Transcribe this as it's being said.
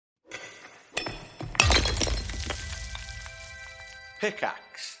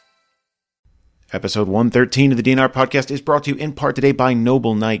Pickaxe. Episode 113 of the DNR podcast is brought to you in part today by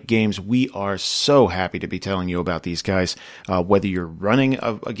Noble Knight Games. We are so happy to be telling you about these guys. Whether you're running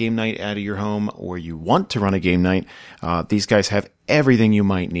a game night out of your home or you want to run a game night, these guys have everything you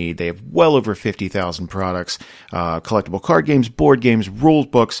might need. They have well over 50,000 products, collectible card games, board games, rules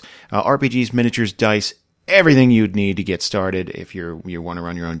books, RPGs, miniatures, dice, everything you'd need to get started if you want to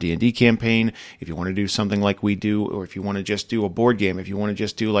run your own D&D campaign, if you want to do something like we do, or if you want to just do a board game, if you want to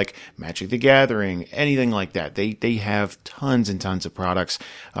just do like Magic the Gathering, anything like that. They have tons and tons of products.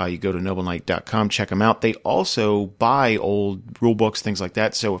 You go to nobleknight.com, check them out. They also buy old rule books, things like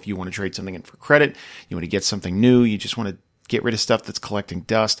that. So if you want to trade something in for credit, you want to get something new, you just want to get rid of stuff that's collecting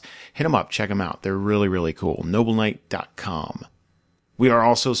dust, hit them up, check them out. They're really, really cool. nobleknight.com. We are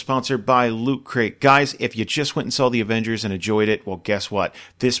also sponsored by Loot Crate. Guys, if you just went and saw The Avengers and enjoyed it, well, guess what?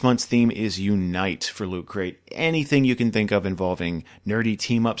 This month's theme is Unite for Loot Crate. Anything you can think of involving nerdy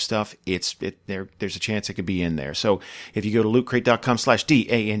team-up stuff, there's a chance it could be in there. So if you go to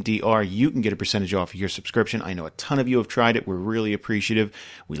lootcrate.com/DANDR, you can get a percentage off your subscription. I know a ton of you have tried it. We're really appreciative.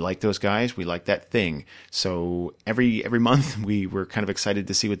 We like those guys. We like that thing. So every month, we're kind of excited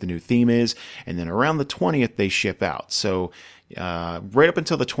to see what the new theme is. And then around the 20th, they ship out. So right up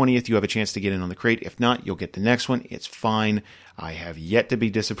until the 20th, you have a chance to get in on the crate. If not, you'll get the next one. It's fine. I have yet to be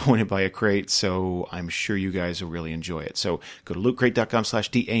disappointed by a crate, so I'm sure you guys will really enjoy it. So go to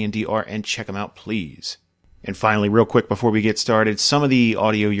lootcrate.com/DANDR and check them out, please. And finally, real quick before we get started, some of the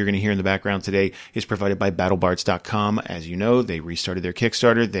audio you're going to hear in the background today is provided by BattleBards.com. As you know, they restarted their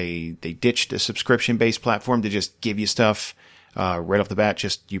Kickstarter. They ditched a subscription-based platform to just give you stuff right off the bat.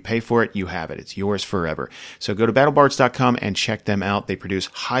 Just you pay for it, you have it. It's yours forever. So go to battlebards.com and check them out. They produce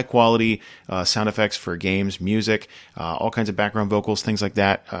high quality sound effects for games, music, all kinds of background vocals, things like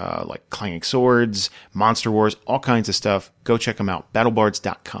that, like clanging swords, Monster Wars, all kinds of stuff. Go check them out.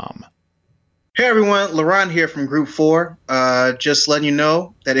 battlebards.com. Hey everyone, Laurent here from Group 4. Just letting you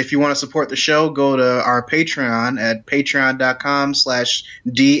know that if you want to support the show, go to our Patreon at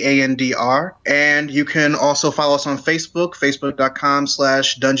patreon.com/DANDR. And you can also follow us on Facebook,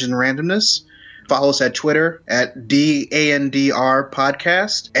 facebook.com/dungeonrandomness. Follow us at Twitter at DANDR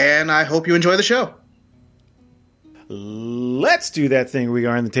Podcast. And I hope you enjoy the show. Let's do that thing we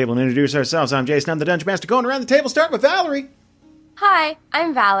are on the table and introduce ourselves. I'm Jason, I'm the Dungeon Master. Going around the table, start with Valerie. Hi,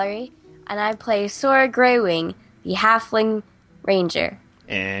 I'm Valerie, and I play Sora Greywing, the Halfling Ranger.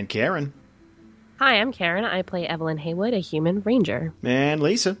 And Karen. Hi, I'm Karen. I play Evelyn Haywood, a human ranger. And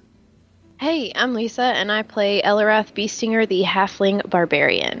Lisa. Hey, I'm Lisa, and I play Elarath Beestinger, the Halfling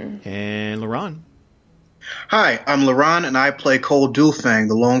Barbarian. And Laurent. Hi, I'm Laurent, and I play Cole Dulfang,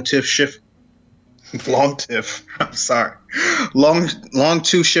 the Long Tooth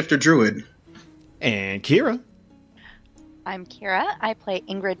Shifter Druid. And Kira. I'm Kira. I play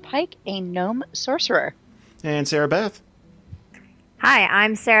Ingrid Pike, a gnome sorcerer. And Sarah Beth. Hi,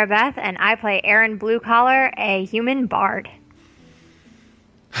 I'm Sarah Beth, and I play Aaron Bluecollar, a human bard.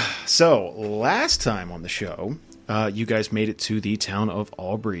 So, last time on the show, you guys made it to the town of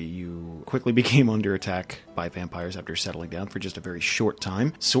Aubrey. You quickly became under attack by vampires after settling down for just a very short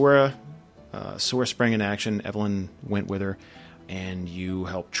time. Sora sprang in action. Evelyn went with her, and you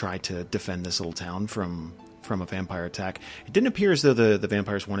helped try to defend this little town from a vampire attack. It didn't appear as though the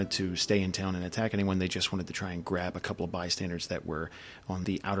vampires wanted to stay in town and attack anyone. They just wanted to try and grab a couple of bystanders that were on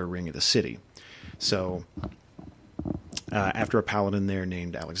the outer ring of the city. So, after a paladin there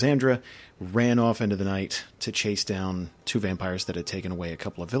named Alexandra ran off into the night to chase down two vampires that had taken away a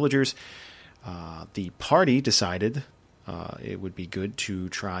couple of villagers, the party decided it would be good to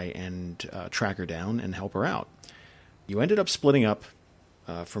try and track her down and help her out. You ended up splitting up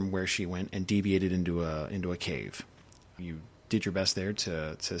from where she went and deviated into a cave. You did your best there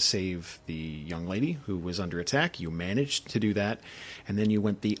to save the young lady who was under attack. You managed to do that, and then you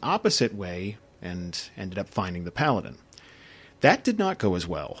went the opposite way and ended up finding the paladin. That did not go as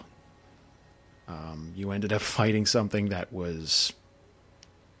well. You ended up fighting something that was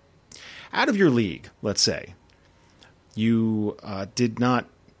out of your league, let's say. You did not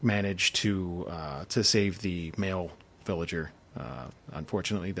manage to save the male villager,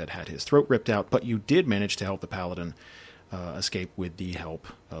 unfortunately, that had his throat ripped out, but you did manage to help the paladin escape with the help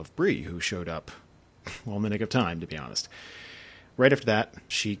of Bree, who showed up, well, in the nick of time, to be honest. Right after that,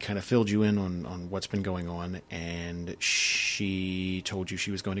 she kind of filled you in on what's been going on, and she told you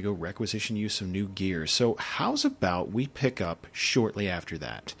she was going to go requisition you some new gear. So how's about we pick up shortly after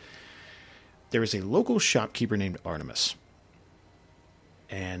that? There is a local shopkeeper named Artemis,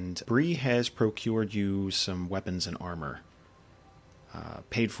 and Bree has procured you some weapons and armor,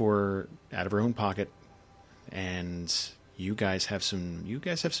 paid for out of her own pocket, and you guys have some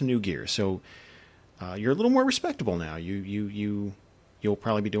new gear. So you're a little more respectable now. You'll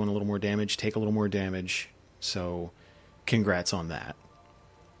probably be doing a little more damage, take a little more damage. So congrats on that.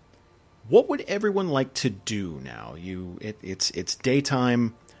 What would everyone like to do now? It's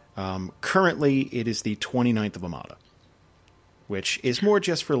daytime. Currently, it is the 29th of Amada, which is more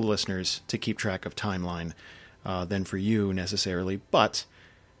just for the listeners to keep track of timeline than for you necessarily. But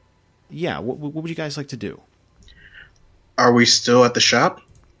yeah, what would you guys like to do? Are we still at the shop?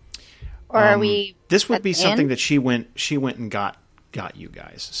 Or are we? This would at be the something inn? that she went and got you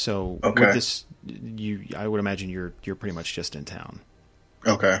guys. So Okay. with this, I would imagine you're pretty much just in town.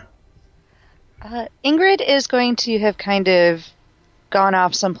 Okay. Ingrid is going to have kind of gone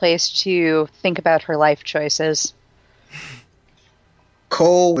off someplace to think about her life choices.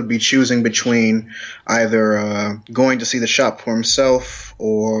 Cole would be choosing between either going to see the shop for himself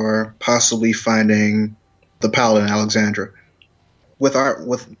or possibly finding the Paladin Alexandra. With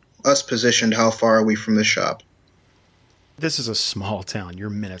us positioned, how far are we from the shop? This is a small town.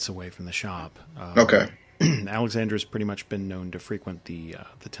 You're minutes away from the shop. Okay. Alexandra's pretty much been known to frequent the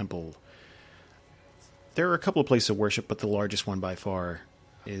temple. There are a couple of places of worship, but the largest one by far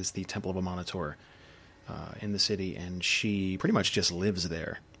is the Temple of Amanator in the city, and she pretty much just lives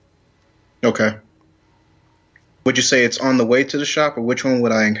there. Okay. Would you say it's on the way to the shop, or which one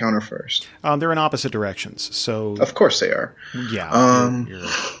would I encounter first? They're in opposite directions, so Of course they are. yeah. You're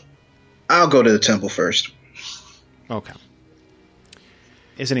I'll go to the temple first. okay.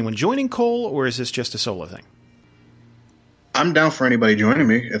 Is anyone joining Cole, or is this just a solo thing? I'm down for anybody joining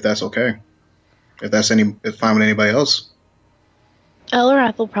me, if that's okay. If fine with anybody else.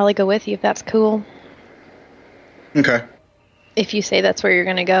 Elrath will probably go with you if that's cool. Okay. If you say that's where you're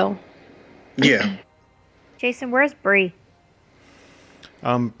going to go. Yeah. Jason, where's Bree?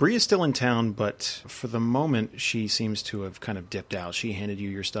 Bree is still in town, but for the moment, she seems to have kind of dipped out. She handed you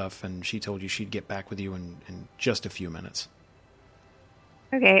your stuff, and she told you she'd get back with you in just a few minutes.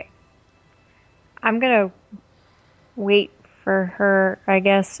 Okay. I'm gonna wait for her, I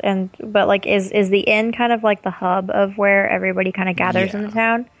guess. But like, is the inn kind of like the hub of where everybody kind of gathers in the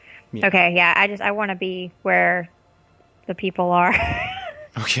town? Yeah. Okay, yeah. I want to be where the people are.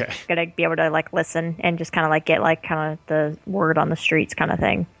 Okay. Gonna be able to like listen and just kind of like get like kind of the word on the streets kind of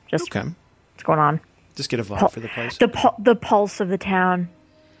thing. Just Okay. what's going on. Just get a vibe for the place. The pulse of the town.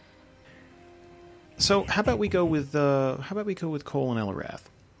 So how about we go with Cole and Elrath?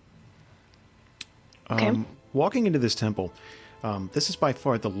 Okay. Walking into this temple, this is by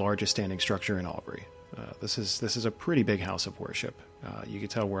far the largest standing structure in Albury. This is a pretty big house of worship. You can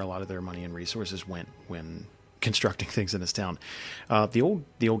tell where a lot of their money and resources went when constructing things in this town. The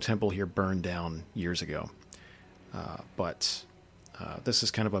old temple here burned down years ago, but this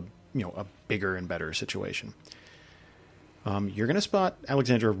is kind of a bigger and better situation. You're going to spot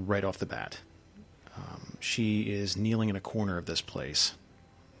Alexandra right off the bat. She is kneeling in a corner of this place,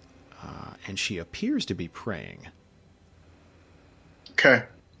 and she appears to be praying. Okay.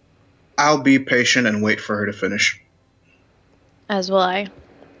 I'll be patient and wait for her to finish. As will I.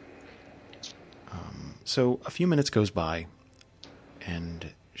 So a few minutes goes by,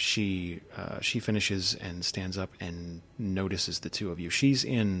 and she finishes and stands up and notices the two of you. She's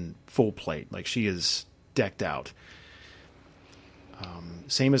in full plate, like she is decked out.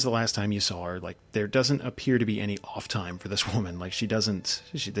 Same as the last time you saw her. Like there doesn't appear to be any off time for this woman. Like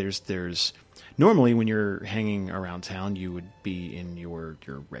there's normally when you're hanging around town, you would be in your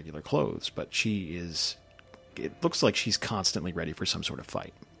regular clothes, but she is. It looks like she's constantly ready for some sort of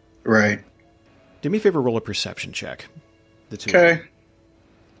fight. Right. Do me a favor, roll a perception check. The two. Okay.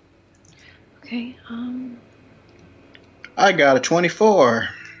 Okay. I got a 24.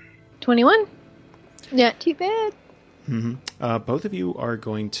 21? Not too bad. Mm-hmm. Both of you are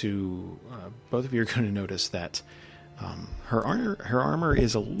going to notice that her armor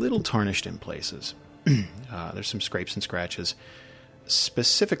is a little tarnished in places. There's some scrapes and scratches,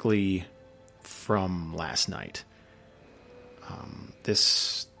 specifically from last night.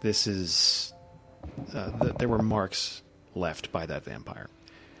 This is there were marks left by that vampire,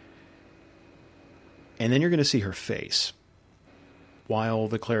 and then you're going to see her face. While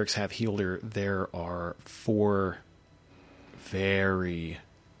the clerics have healed her, there are 4 very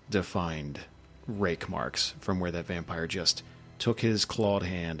defined rake marks from where that vampire just took his clawed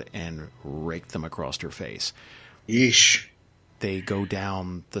hand and raked them across her face. Yeesh. They go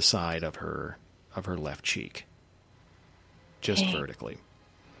down the side of her left cheek, just vertically.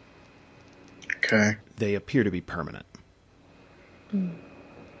 Okay. They appear to be permanent.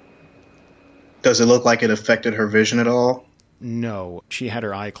 Does it look like it affected her vision at all? No, she had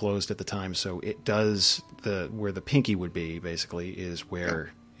her eye closed at the time, so it does where the pinky would be basically is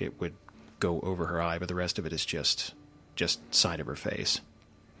where it would go over her eye, but the rest of it is just side of her face.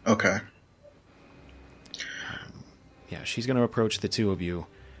 Okay. Yeah, she's going to approach the two of you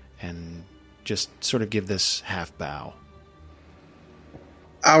and just sort of give this half bow.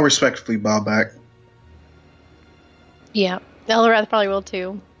 I'll respectfully bow back. Yeah, Elrath probably will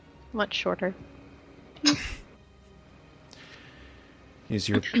too. Much shorter. Is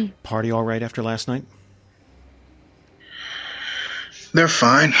your party all right after last night? They're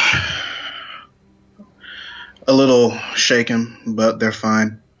fine. A little shaken, but they're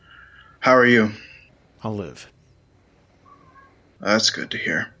fine. How are you? I'll live. That's good to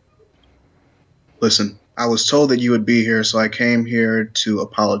hear. Listen, I was told that you would be here, so I came here to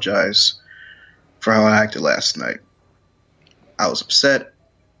apologize for how I acted last night. I was upset,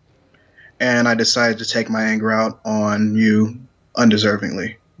 and I decided to take my anger out on you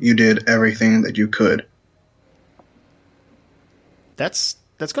undeservingly. You did everything that you could. That's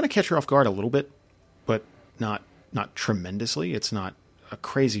going to catch her off guard a little bit, but not tremendously. It's not a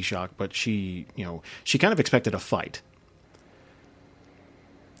crazy shock, but she kind of expected a fight.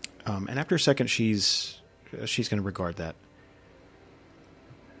 And after a second, she's going to regard that.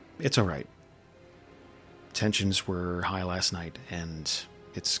 It's all right. Tensions were high last night, and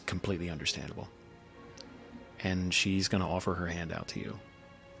it's completely understandable. And she's going to offer her hand out to you.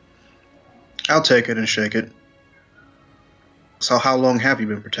 I'll take it and shake it. So how long have you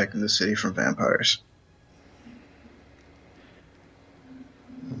been protecting the city from vampires?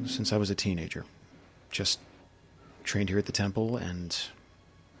 Since I was a teenager. Just trained here at the temple, and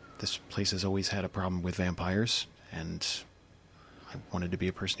this place has always had a problem with vampires, and I wanted to be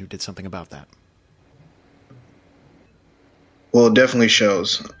a person who did something about that. Well, it definitely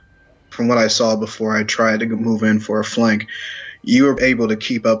shows. From what I saw before I tried to move in for a flank, you were able to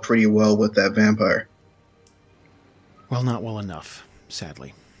keep up pretty well with that vampire. Well, not well enough,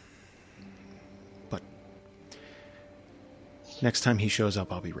 sadly. But next time he shows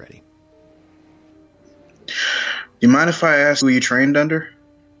up, I'll be ready. You mind if I ask who you trained under?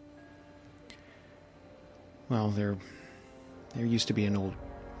 Well, there used to be an old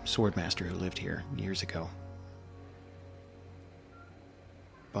swordmaster who lived here years ago.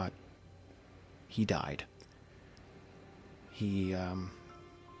 But he died. He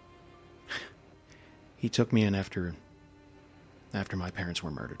took me in after my parents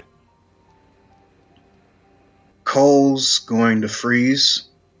were murdered. Cole's going to freeze,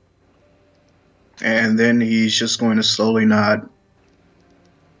 and then he's just going to slowly nod.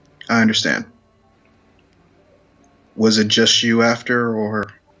 I understand. Was it just you after,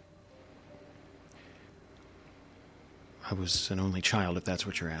 or? I was an only child, if that's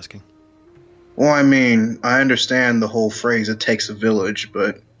what you're asking. Well, I mean, I understand the whole phrase, it takes a village,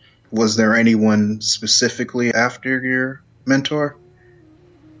 but was there anyone specifically after your mentor?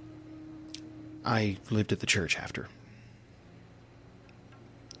 I lived at the church after.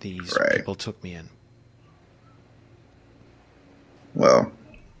 These people took me in. Well,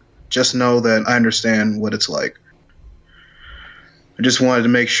 just know that I understand what it's like. I just wanted to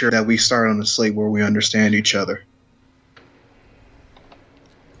make sure that we start on a slate where we understand each other.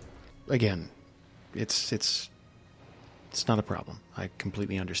 Again, it's not a problem. I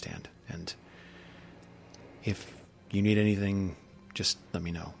completely understand. And if you need anything, just let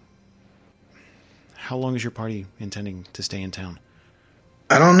me know. How long is your party intending to stay in town?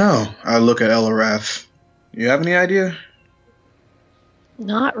 I don't know. I look at Elrath. You have any idea?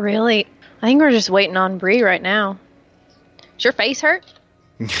 Not really. I think we're just waiting on Bree right now. Does your face hurt?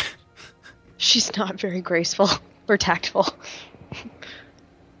 She's not very graceful or tactful.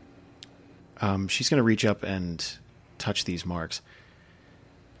 She's going to reach up and touch these marks.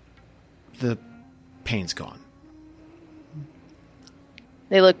 The pain's gone.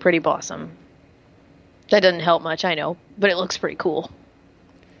 They look pretty bossome. That doesn't help much, I know, but it looks pretty cool.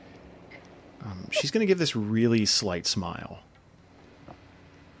 She's going to give this really slight smile.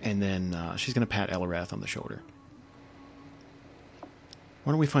 And then she's going to pat Elrath on the shoulder.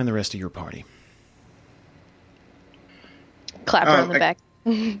 Why don't we find the rest of your party? Clap her on the back.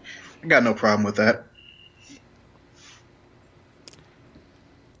 I got no problem with that.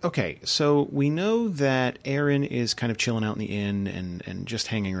 Okay, so we know that Aaron is kind of chilling out in the inn and just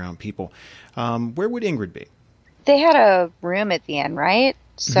hanging around people. Where would Ingrid be? They had a room at the inn, right?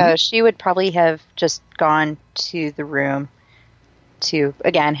 So she would probably have just gone to the room to,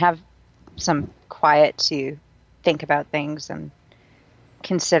 again, have some quiet to think about things and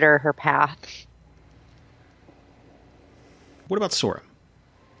consider her path. What about Sora?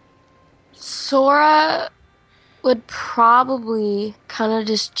 Sora would probably kind of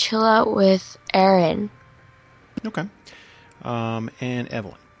just chill out with Aaron. Okay. And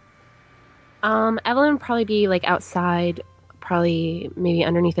Evelyn. Evelyn would probably be like outside, probably maybe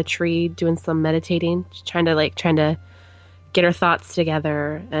underneath a tree, doing some meditating, just trying to get her thoughts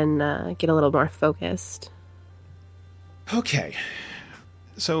together and get a little more focused. Okay.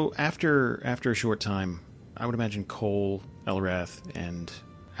 So after a short time, I would imagine Cole, Elrath, and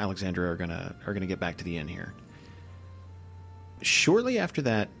Alexandra are gonna get back to the inn here. Shortly after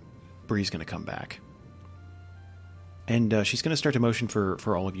that, Bree's gonna come back. And she's going to start to motion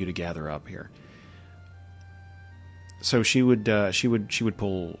for all of you to gather up here. So she would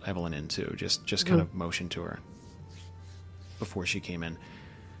pull Evelyn in too, just kind of motion to her before she came in.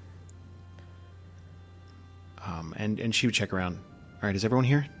 And she would check around. All right, is everyone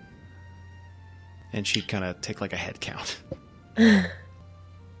here? And she'd kind of take like a head count.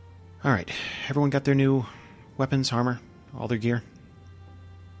 All right, everyone got their new weapons, armor, all their gear?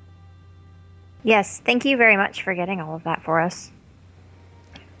 Yes, thank you very much for getting all of that for us.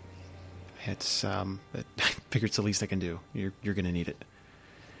 It's I figure it's the least I can do. You're going to need it.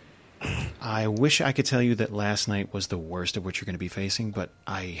 I wish I could tell you that last night was the worst of what you're going to be facing, but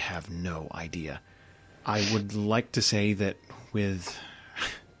I have no idea. I would like to say that with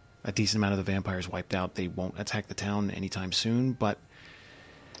a decent amount of the vampires wiped out, they won't attack the town anytime soon, but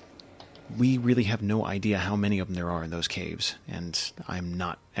we really have no idea how many of them there are in those caves, and I'm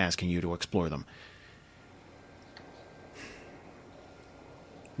not asking you to explore them.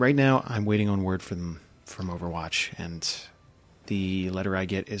 Right now, I'm waiting on word from Overwatch, and the letter I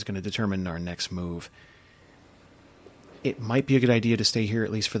get is going to determine our next move. It might be a good idea to stay here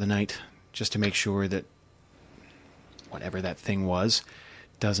at least for the night, just to make sure that whatever that thing was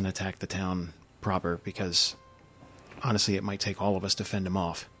doesn't attack the town proper, because honestly, it might take all of us to fend him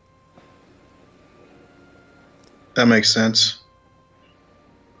off. That makes sense.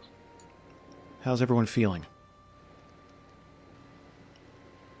 How's everyone feeling?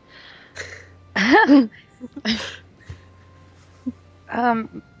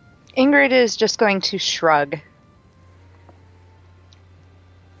 Ingrid is just going to shrug.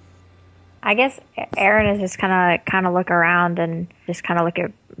 I guess Aaron is just kind of look around and just kind of look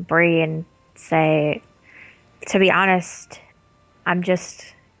at Bree and say, to be honest, I'm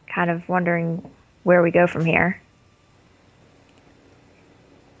just kind of wondering where we go from here.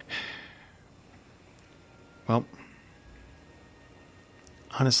 Well,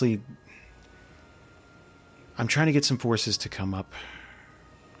 honestly, I'm trying to get some forces to come up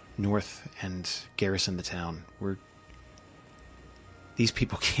north and garrison the town. These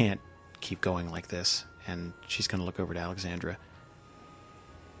people can't keep going like this. And she's going to look over to Alexandra.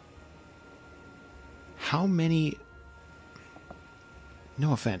 How many...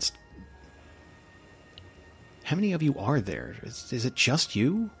 No offense. How many of you are there? Is it just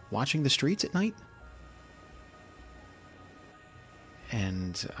you watching the streets at night?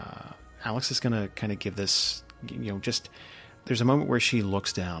 And Alex is going to kind of give this, just... There's a moment where she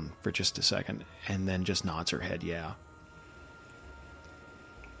looks down for just a second and then just nods her head, yeah.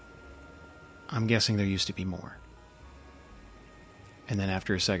 I'm guessing there used to be more. And then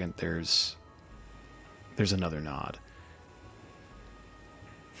after a second, there's another nod.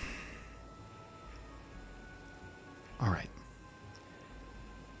 All right.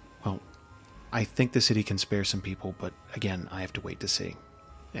 Well, I think the city can spare some people, but again, I have to wait to see.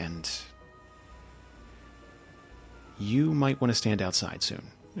 And you might want to stand outside soon.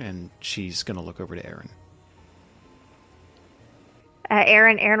 And she's going to look over to Aaron.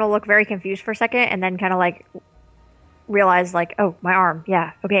 Aaron will look very confused for a second and then kind of like realize like, oh, my arm.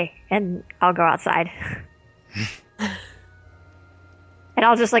 Yeah, okay. And I'll go outside. And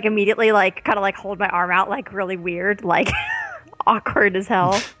I'll just like immediately like kind of like hold my arm out like really weird, like awkward as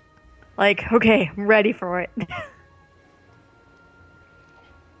hell. Like, okay, I'm ready for it.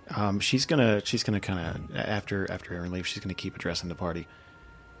 She's gonna kind of after Aaron leaves, she's gonna keep addressing the party.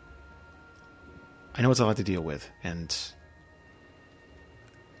 I know it's a lot to deal with, and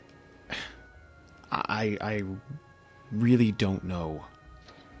I really don't know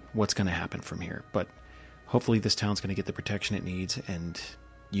what's gonna happen from here. But hopefully, this town's gonna get the protection it needs, and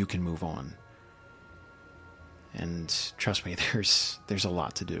you can move on. And trust me, there's a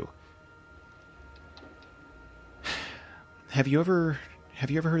lot to do. Have you ever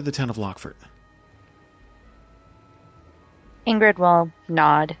heard of the town of Lockford? Ingrid will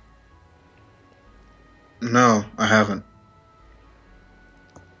nod. No, I haven't.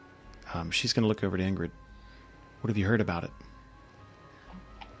 She's going to look over to Ingrid. What have you heard about it?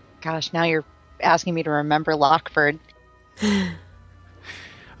 Gosh, now you're asking me to remember Lockford. Roll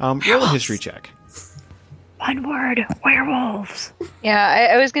a history check. One word, werewolves. Yeah,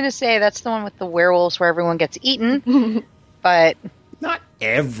 I was going to say that's the one with the werewolves where everyone gets eaten, but Not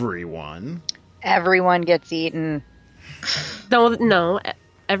everyone. everyone gets eaten. No.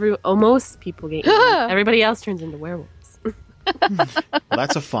 Most people get eaten. Everybody else turns into werewolves. Well,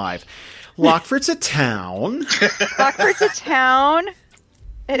 that's a 5. Lockford's a town. Lockford's a town.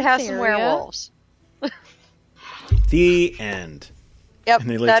 It has some Area. werewolves. The end. Yep, And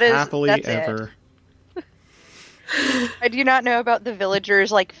they lived that is, happily that's ever. It. I do not know about the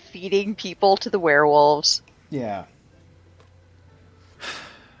villagers like feeding people to the werewolves. Yeah.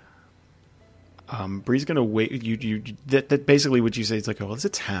 Bree's gonna wait. That basically what you say. It's like, oh, it's a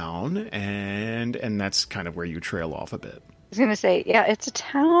town, and that's kind of where you trail off a bit. I was gonna say, yeah, it's a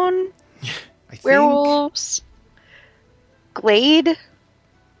town. I think. Werewolves. Glade.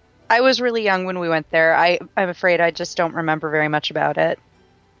 I was really young when we went there. I'm afraid I just don't remember very much about it.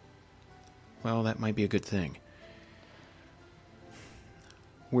 Well, that might be a good thing.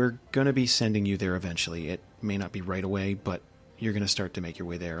 We're gonna be sending you there eventually. It may not be right away, but you're gonna start to make your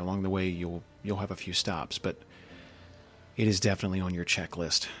way there. Along the way, you'll have a few stops, but it is definitely on your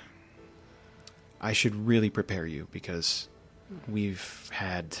checklist. I should really prepare you because we've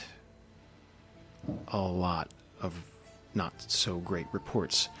had a lot of not so great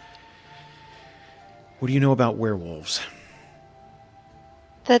reports. What do you know about werewolves?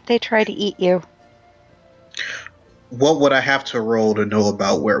 That they try to eat you. What would I have to roll to know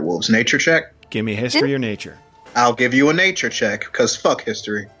about werewolves? Nature check? Give me history or nature. I'll give you a nature check, because fuck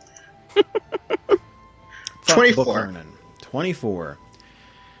history. Fuck 24. book learning. 24.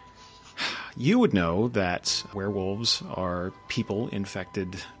 You would know that werewolves are people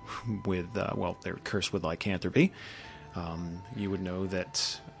infected with, they're cursed with lycanthropy. You would know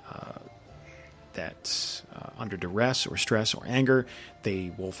that under duress or stress or anger,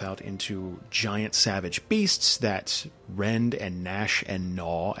 they wolf out into giant savage beasts that rend and gnash and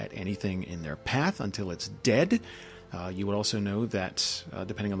gnaw at anything in their path until it's dead. You would also know that,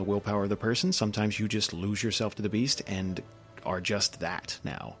 depending on the willpower of the person, sometimes you just lose yourself to the beast and are just that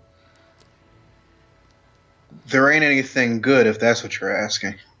now. There ain't anything good if that's what you're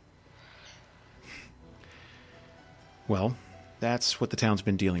asking. Well, that's what the town's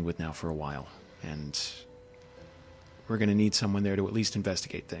been dealing with now for a while, and we're going to need someone there to at least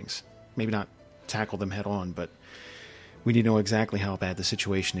investigate things. Maybe not tackle them head on, but we need to know exactly how bad the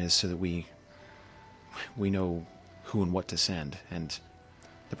situation is so that we know who and what to send. And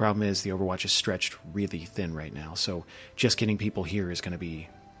the problem is the Overwatch is stretched really thin right now, so just getting people here is going to be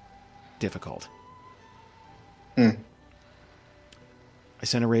difficult. I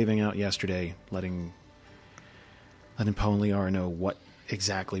sent a raving out yesterday, letting Poe and Liara know what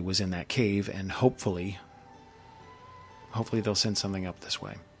exactly was in that cave, and hopefully they'll send something up this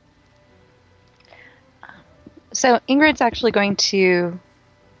way. So Ingrid's actually going to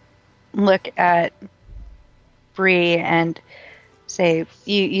look at Bree and say,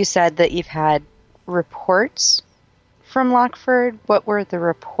 you said that you've had reports from Lockford. What were the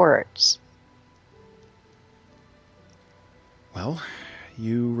reports? Well,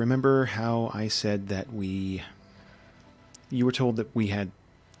 you remember how I said that you were told that we had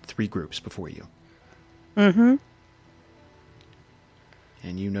 3 groups before you. Mm-hmm.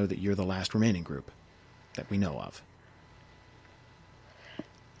 And you know that you're the last remaining group that we know of.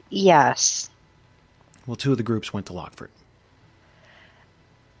 Yes. Well, 2 of the groups went to Lockford.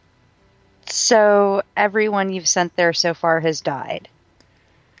 So everyone you've sent there so far has died.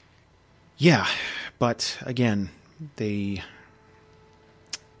 Yeah, but again, they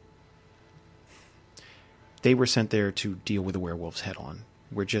were sent there to deal with the werewolves head on.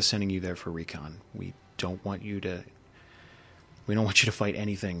 We're just sending you there for recon. We don't want you to fight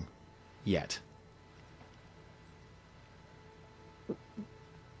anything yet.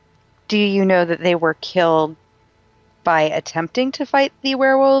 Do you know that they were killed by attempting to fight the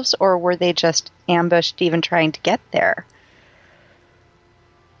werewolves, or were they just ambushed even trying to get there?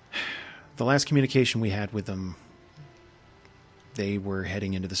 The last communication we had with them, they were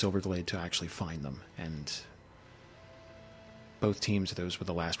heading into the Silverglade to actually find them, and both teams, those were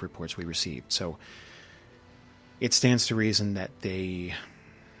the last reports we received. So it stands to reason that they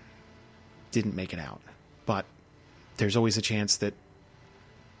didn't make it out. But there's always a chance that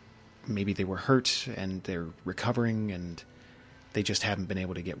maybe they were hurt and they're recovering and they just haven't been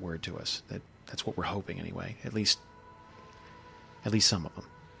able to get word to us. That's what we're hoping anyway. At least some of them.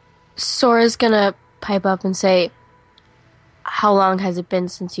 Sora's gonna pipe up and say, how long has it been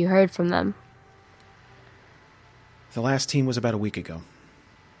since you heard from them? The last team was about a week ago.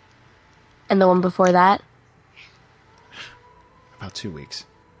 And the one before that? About 2 weeks.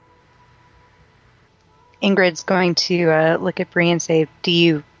 Ingrid's going to look at Bree and say, do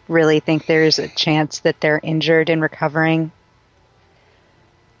you really think there's a chance that they're injured and recovering?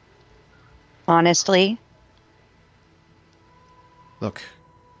 Honestly? Look,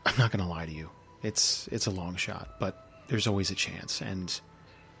 I'm not going to lie to you. It's a long shot, but there's always a chance, and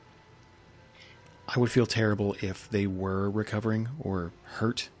I would feel terrible if they were recovering or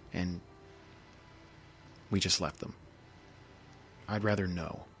hurt and we just left them. I'd rather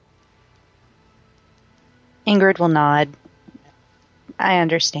know. Ingrid will nod. I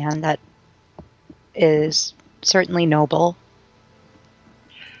understand. That is certainly noble.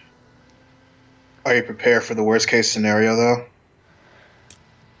 Are you prepared for the worst case scenario, though?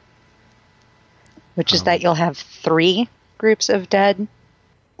 Which is that you'll have 3 groups of dead?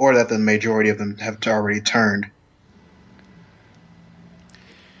 Or that the majority of them have already turned?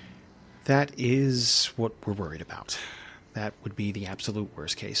 That is what we're worried about. That would be the absolute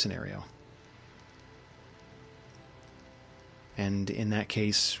worst case scenario. And in that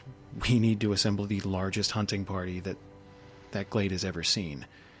case, we need to assemble the largest hunting party that Glade has ever seen.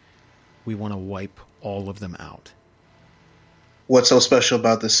 We want to wipe all of them out. What's so special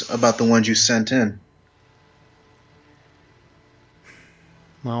about the ones you sent in?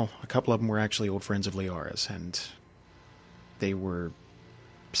 Well, a couple of them were actually old friends of Liara's, and they were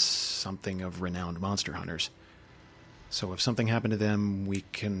something of renowned monster hunters. So if something happened to them, we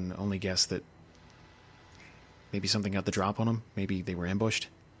can only guess that maybe something got the drop on them. Maybe they were ambushed.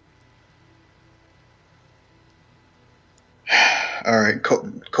 All right,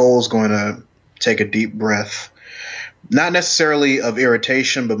 Cole's going to take a deep breath. Not necessarily of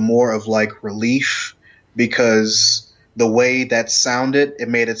irritation, but more of like relief, because the way that sounded, it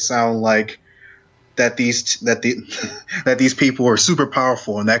made it sound like that these people were super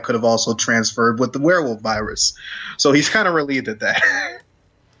powerful, and that could have also transferred with the werewolf virus. So he's kind of relieved at that.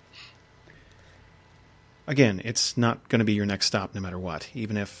 Again, it's not going to be your next stop no matter what.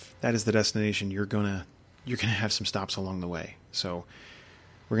 Even if that is the destination, you're gonna have some stops along the way. So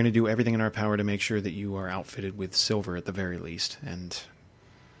we're going to do everything in our power to make sure that you are outfitted with silver at the very least, and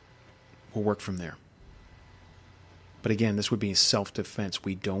we'll work from there. But again, this would be self-defense.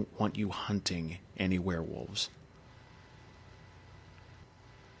 We don't want you hunting any werewolves.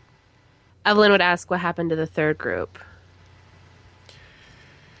 Evelyn would ask what happened to the third group.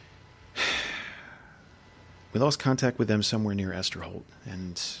 We lost contact with them somewhere near Esterholt,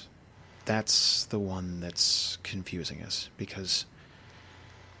 and that's the one that's confusing us, because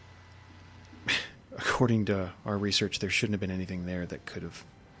according to our research, there shouldn't have been anything there that could have...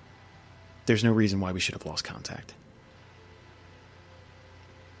 There's no reason why we should have lost contact.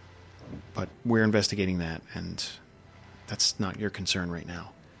 But we're investigating that, and that's not your concern right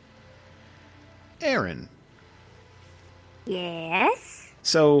now. Aaron. Yes?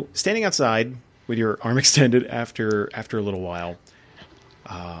 So, standing outside with your arm extended after a little while,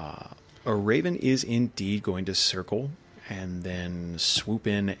 a raven is indeed going to circle and then swoop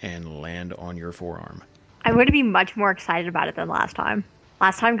in and land on your forearm. I'm going to be much more excited about it than last time.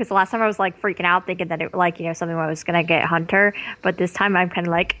 Because the last time I was like freaking out thinking that it something was going to get Hunter, but this time I'm kind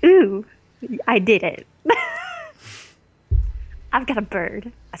of like, ooh, I did it. I've got a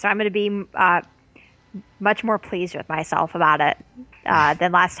bird. So I'm going to be much more pleased with myself about it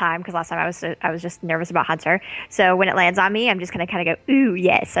than last time, because last time I was just nervous about Hunter. So when it lands on me, I'm just going to kind of go, ooh,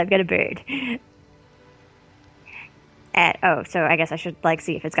 yes, I've got a bird. So I guess I should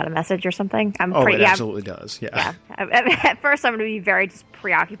see if it's got a message or something. It absolutely does. Yeah. At first, I'm going to be very just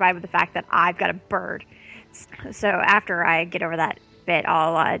preoccupied with the fact that I've got a bird. So after I get over that bit,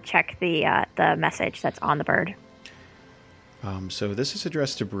 I'll check the message that's on the bird. So this is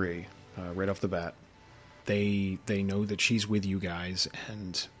addressed to Bree right off the bat. They know that she's with you guys,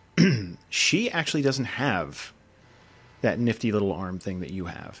 and she actually doesn't have that nifty little arm thing that you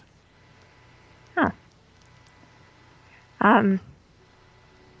have. Huh.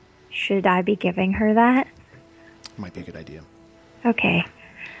 Should I be giving her that? Might be a good idea. Okay.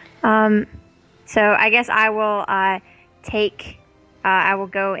 So I guess I will I will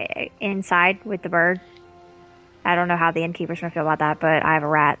go inside with the bird. I don't know how the innkeeper's going to feel about that, but I have a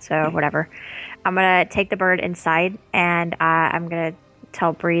rat, so whatever. I'm going to take the bird inside, and I'm going to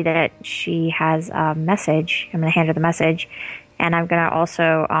tell Bree that she has a message. I'm going to hand her the message, and I'm going to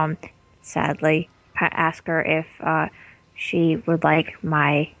also, sadly, ask her if she would like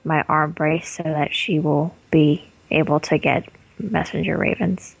my arm brace so that she will be able to get messenger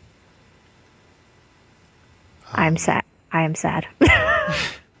ravens. I am sad.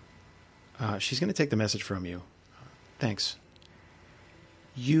 She's going to take the message from you. Thanks.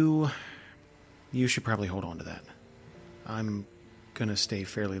 You should probably hold on to that. I'm going to stay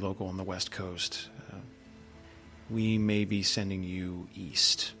fairly local on the West Coast. we may be sending you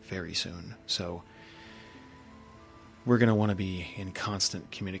east very soon. So we're going to want to be in constant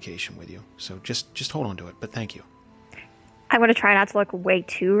communication with you. So just hold on to it, but thank you. I'm going to try not to look way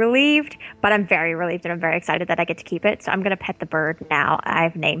too relieved, but I'm very relieved and I'm very excited that I get to keep it. So I'm going to pet the bird now.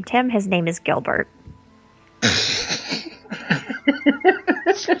 I've named him. His name is Gilbert.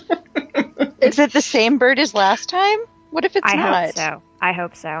 Is it the same bird as last time? What if it's I not? hope so. I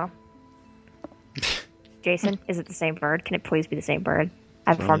hope so. Jason, is it the same bird? Can it please be the same bird?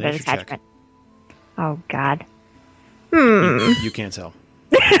 I've Roll formed an an nature check. attachment. Oh, God. You can't tell.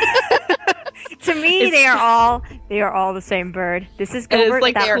 To me, they are all the same bird. This is Gilbert.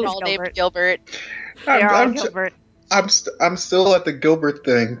 like that They're was all named Gilbert. Gilbert. They are all I'm, Gilbert. I'm still at the Gilbert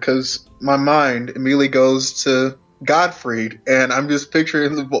thing because my mind immediately goes to Godfrey, and I'm just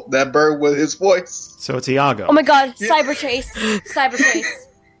picturing that bird with his voice. So it's Iago. Oh my god, Cyber Chase. Cyber Chase.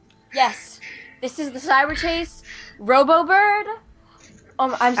 Yes. This is the Cyber Chase Robo Bird.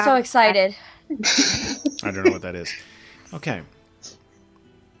 I'm so excited. I don't know what that is. Okay.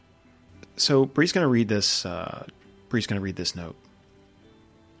 So Bree's going to read this. Bree's going to read this note.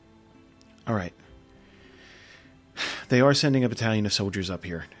 All right. They are sending a battalion of soldiers up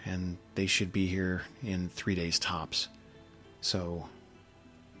here, and they should be here in 3 days tops. So,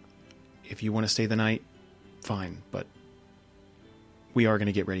 if you want to stay the night, fine, but we are going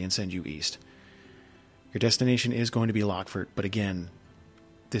to get ready and send you east. Your destination is going to be Lockford, but again,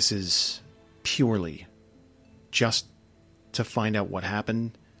 this is purely just to find out what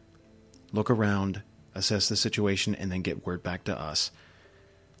happened, look around, assess the situation, and then get word back to us.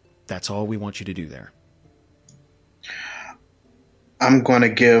 That's all we want you to do there. I'm going to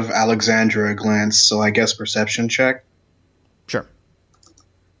give Alexandra a glance, so I guess perception check. Sure.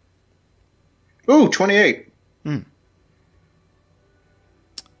 Ooh, 28.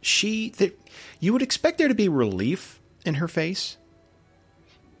 You would expect there to be relief in her face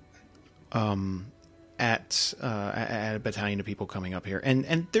at a battalion of people coming up here.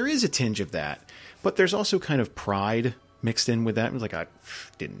 And there is a tinge of that. But there's also kind of pride mixed in with that. Like, I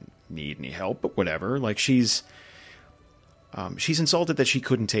didn't need any help, but whatever. Like, she's insulted that she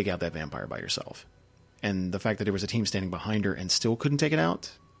couldn't take out that vampire by herself. And the fact that there was a team standing behind her and still couldn't take it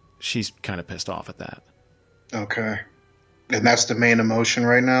out, she's kind of pissed off at that. Okay. And that's the main emotion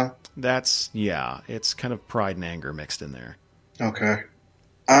right now? It's kind of pride and anger mixed in there. Okay.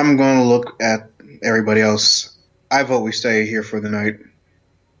 I'm going to look at everybody else. I vote we stay here for the night.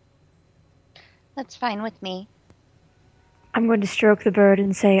 That's fine with me. I'm going to stroke the bird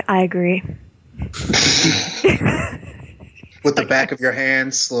and say, I agree. With the back of your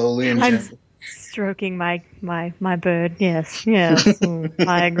hand, slowly and I'm gently. stroking my bird. Yes.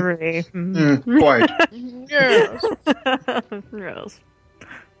 I agree. Quite. Yes. Yes.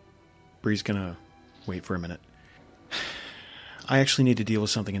 Bree's gonna wait for a minute. I actually need to deal with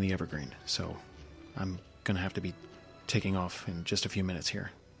something in the Evergreen, so I'm gonna have to be taking off in just a few minutes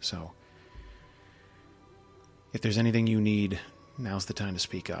here. So, if there's anything you need, now's the time to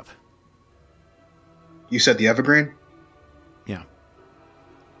speak up. You said the Evergreen? Yeah.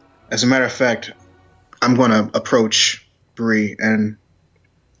 As a matter of fact, I'm going to approach Bree and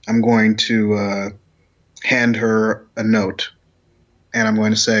I'm going to hand her a note. And I'm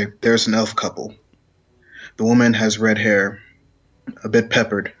going to say, there's an elf couple. The woman has red hair, a bit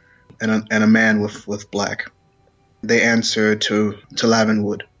peppered, and a man with black. They answer to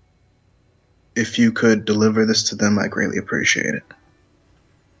Lavenwood. If you could deliver this to them, I greatly appreciate it.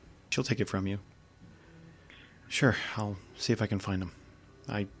 She'll take it from you. Sure, I'll see if I can find them.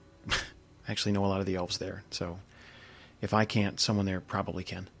 I actually know a lot of the elves there, so if I can't, someone there probably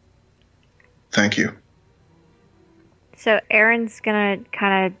can. Thank you. So Aaron's gonna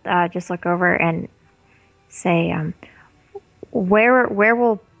kind of just look over and say, where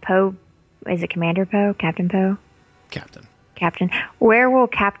will Poe? Is it Commander Poe? Captain Poe? Captain. Where will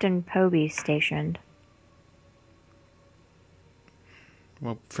Captain Poe be stationed?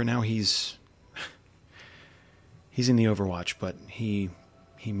 Well, for now he's in the Overwatch, but he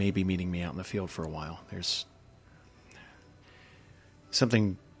may be meeting me out in the field for a while. There's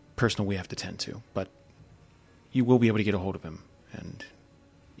something personal we have to tend to, but you will be able to get a hold of him. And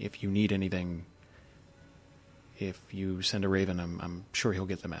if you need anything, if you send a raven, I'm sure he'll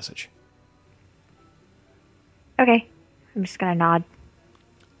get the message. Okay. I'm just gonna nod.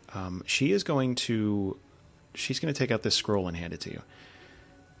 She's going to take out this scroll and hand it to you.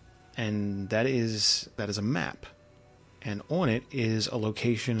 And that is a map. And on it is a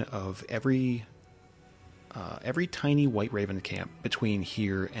location of every tiny White Raven camp between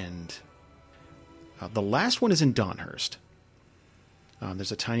here and... the last one is in Dawnhurst.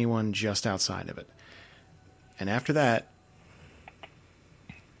 There's a tiny one just outside of it. And after that,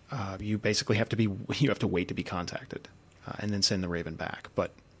 you basically have to wait to be contacted, and then send the Raven back.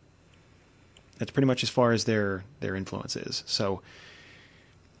 But that's pretty much as far as their influence is. So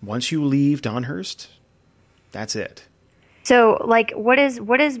once you leave Donhurst, that's it. So, like, what is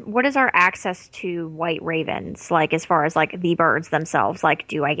our access to white ravens? Like, as far as like the birds themselves, like,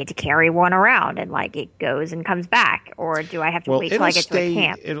 do I get to carry one around and like it goes and comes back, or do I have to wait till I get to a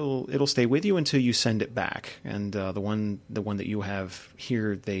camp? It'll stay with you until you send it back. And the one that you have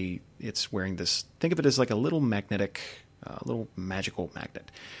here, it's wearing this. Think of it as like a little little magical magnet.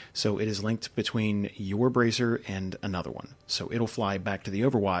 So it is linked between your bracer and another one. So it'll fly back to the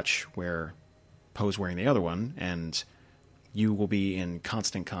Overwatch where Poe's wearing the other one, and you will be in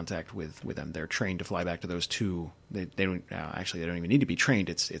constant contact with them. They're trained to fly back to those two. They don't even need to be trained.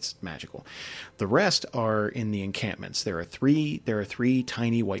 It's magical. The rest are in the encampments. There are three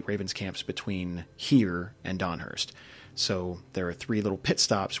tiny White Ravens camps between here and Donhurst. So there are 3 little pit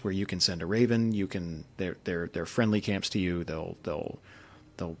stops where you can send a Raven. They're friendly camps to you. They'll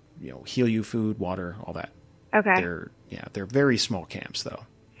heal you, food, water, all that. Okay. They're very small camps though.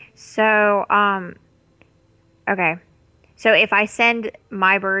 So okay. So if I send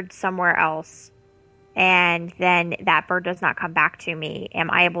my bird somewhere else and then that bird does not come back to me,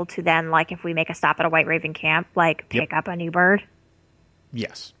 am I able to then, like, if we make a stop at a White Raven camp, like, pick up a new bird?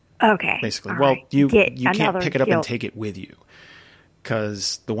 Yes. Okay. Basically. All well, right. you can't pick it up and take it with you,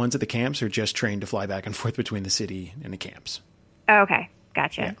 because the ones at the camps are just trained to fly back and forth between the city and the camps. Okay.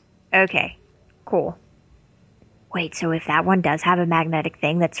 Gotcha. Yeah. Okay. Cool. Wait, so if that one does have a magnetic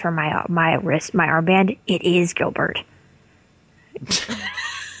thing that's for my wrist, my armband, it is Gilbert.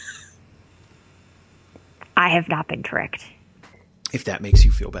 I have not been tricked. If that makes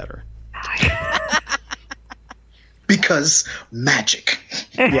you feel better. Because magic.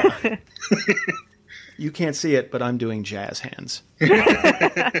 Yeah. You can't see it, but I'm doing jazz hands.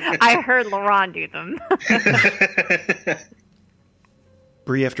 I heard Laurent do them.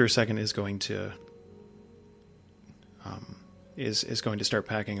 Bree, after a second, is going to start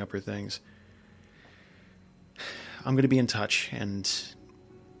packing up her things. I'm going to be in touch, and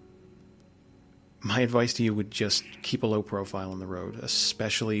my advice to you would just keep a low profile on the road,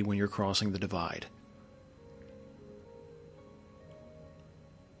 especially when you're crossing the divide.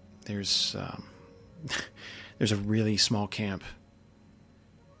 There's a really small camp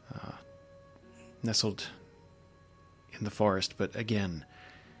nestled in the forest, but again,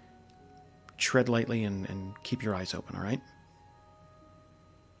 tread lightly and keep your eyes open, all right?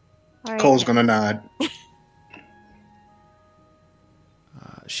 All right. Cole's gonna nod.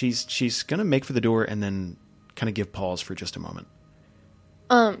 She's gonna make for the door and then kind of give pause for just a moment.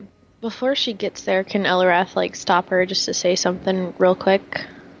 Before she gets there, can Elrath, like, stop her just to say something real quick?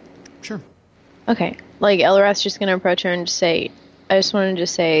 Sure. Okay. Like, Elrath's just gonna approach her and just say, I just wanted to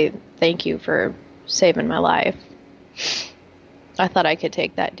say thank you for saving my life. I thought I could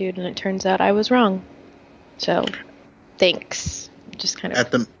take that dude, and it turns out I was wrong. So, thanks. Just kind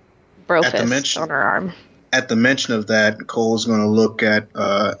of bro fist on her arm. At the mention of that, Cole's going to look at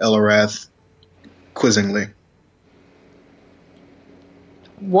Elrath quizzingly.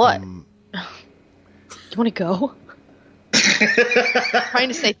 What? You want to go? Trying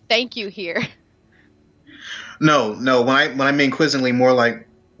to say thank you here. No. When I mean quizzingly, more like,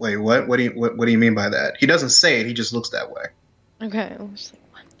 wait, what? What do you mean by that? He doesn't say it. He just looks that way. Okay. I was like,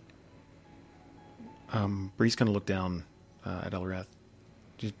 what? Bree's going to look down at Elrath.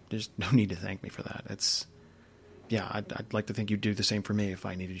 There's no need to thank me for that. I'd like to think you'd do the same for me if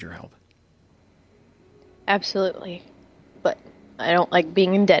I needed your help. Absolutely. But I don't like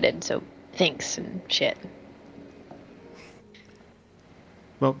being indebted, so thanks and shit.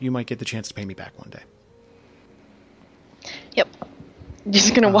 Well, you might get the chance to pay me back one day. Yep.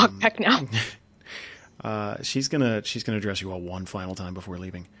 Just gonna walk back now. She's gonna address you all one final time before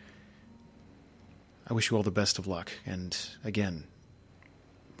leaving. I wish you all the best of luck, and again,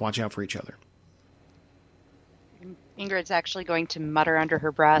 watch out for each other. Ingrid's actually going to mutter under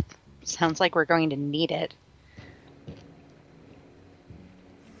her breath. Sounds like we're going to need it.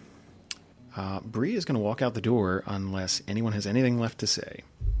 Bree is going to walk out the door unless anyone has anything left to say.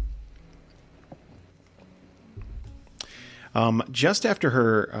 Just after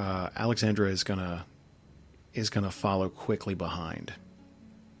her, Alexandra is gonna follow quickly behind.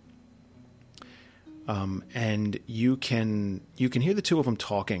 And you can hear the two of them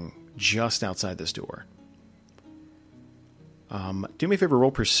talking just outside this door. Do me a favor, roll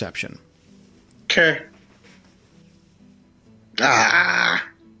perception. Okay.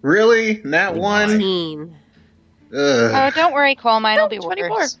 Really? That one? 19. Oh, don't worry, Cole. Mine will be 24.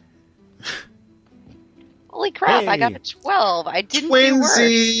 Worse. Holy crap, I got Hey. a 12. I didn't do worse.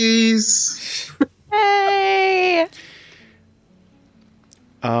 Twinsies! Hey!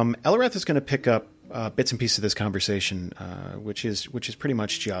 Elrath is going to pick up bits and pieces of this conversation, which is pretty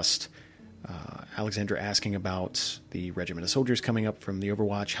much just Alexandra asking about the regiment of soldiers coming up from the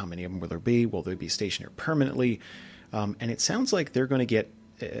Overwatch. How many of them will there be? Will they be stationed here permanently? And it sounds like they're going to get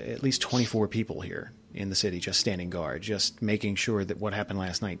at least 24 people here in the city just standing guard, just making sure that what happened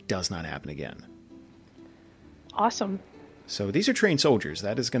last night does not happen again. Awesome. So these are trained soldiers.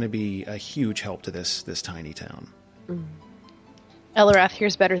 That is going to be a huge help to this tiny town. Elrath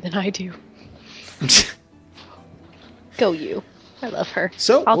hears better than I do. Go you. I love her.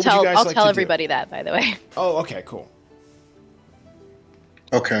 So, I'll what would you tell guys I'll like tell to do? everybody that, by the way. Oh, okay, cool.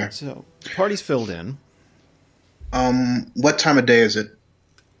 Okay. So the party's filled in. What time of day is it?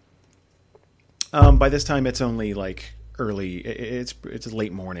 By this time, it's only like early. It's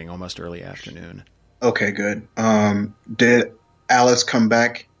late morning, almost early afternoon. Okay, good. Did Alice come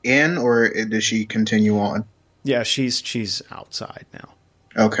back in, or did she continue on? Yeah, she's outside now.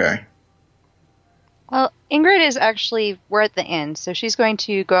 Okay. Well, Ingrid is actually, we're at the inn, so she's going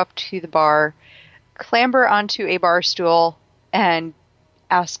to go up to the bar, clamber onto a bar stool, and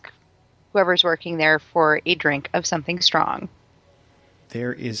ask whoever's working there for a drink of something strong.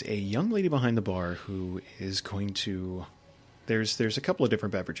 There is a young lady behind the bar who is going to. There's a couple of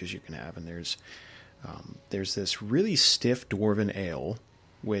different beverages you can have, and there's this really stiff dwarven ale,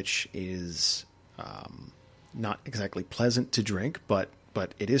 which is not exactly pleasant to drink, but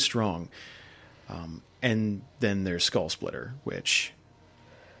it is strong. And then there's Skull Splitter, which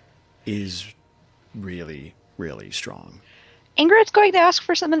is really, really strong. Ingrid's going to ask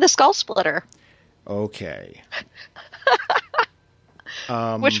for some of the Skull Splitter, Okay.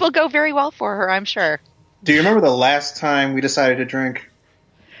 which will go very well for her, I'm sure. Do you remember the last time we decided to drink?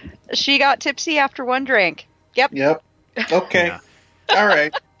 She got tipsy after one drink. Yep. Yep. Okay. Yeah. All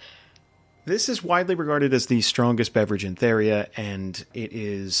right. This is widely regarded as the strongest beverage in Theria, and it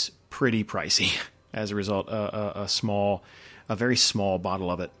is pretty pricey. As a result, a very small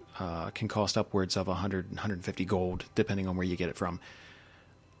bottle of it can cost upwards of 100, 150 gold, depending on where you get it from.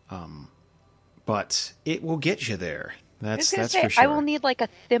 But it will get you there. I was That's going to say, for sure. I will need like a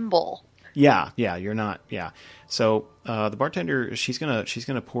thimble. Yeah, you're not. Yeah. So the bartender, she's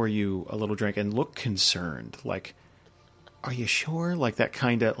gonna pour you a little drink and look concerned. Like, are you sure? Like that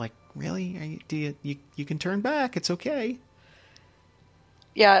kind of like, really? You can turn back. It's okay.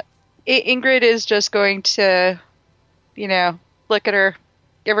 Yeah. Ingrid is just going to, look at her,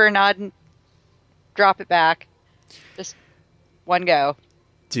 give her a nod, and drop it back. Just one go.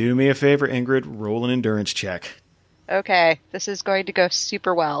 Do me a favor, Ingrid. Roll an endurance check. Okay, this is going to go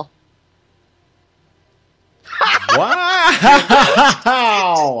super well. Wow!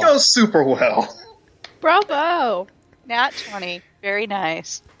 Goes super well. Bravo! Nat 20. Very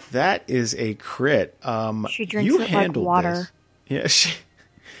nice. That is a crit. She drinks you it like handled water. This.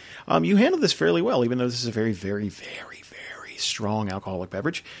 Yeah, you handled this fairly well, even though this is a very, very, very, very strong alcoholic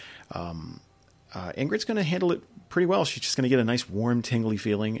beverage. Ingrid's going to handle it pretty well. She's just going to get a nice, warm, tingly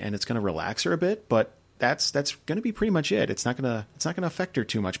feeling, and it's going to relax her a bit. But that's going to be pretty much it. It's not going to affect her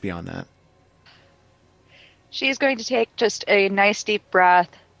too much beyond that. She's going to take just a nice deep breath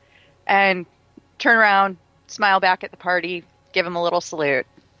and turn around, smile back at the party, give him a little salute.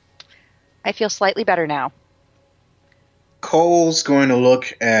 I feel slightly better now. Cole's going to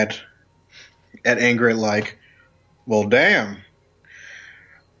look at Ingrid like, well, damn.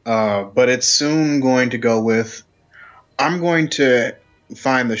 But it's soon going to go with, I'm going to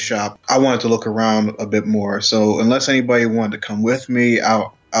find the shop. I wanted to look around a bit more. So unless anybody wanted to come with me,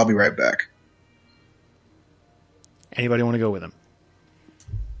 I'll be right back. Anybody want to go with him?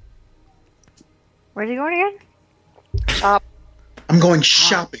 Where's he going again? Shop. I'm going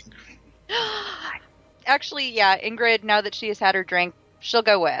shopping. Actually, yeah, Ingrid, now that she has had her drink, she'll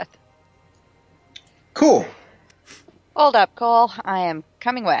go with. Cool. Hold up, Cole. I am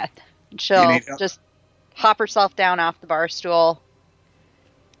coming with. And she'll need help? just hop herself down off the bar stool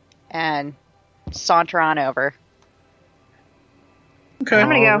and saunter on over. Okay. I'm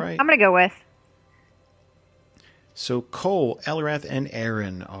gonna All go. right. I'm gonna go with. So Cole, Elrath, and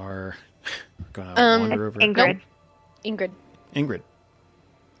Aaron are going to wander over. Ingrid. Ingrid. Ingrid.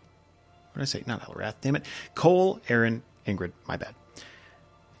 What did I say? Not Elrath. Damn it. Cole, Aaron, Ingrid. My bad.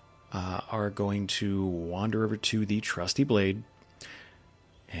 Are going to wander over to the Trusty Blade.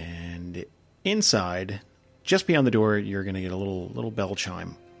 And inside, just beyond the door, you're going to get a little bell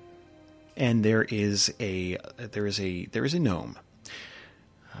chime. And there is a gnome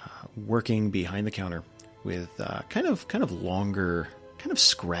working behind the counter with kind of longer, kind of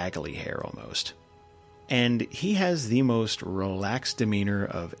scraggly hair almost. And he has the most relaxed demeanor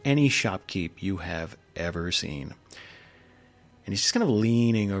of any shopkeep you have ever seen. And he's just kind of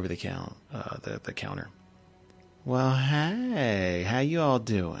leaning over the counter. Well, hey, how you all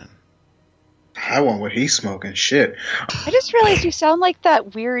doing? I want what he's smoking. Shit. I just realized you sound like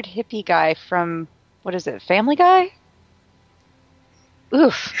that weird hippie guy from, what is it, Family Guy?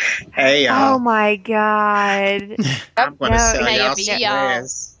 Oof. Hey, y'all. Oh my god. I'm going to sell Hey, y'all y'all. some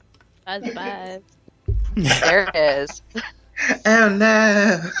wares. Buzz, buzz. There it is. Oh,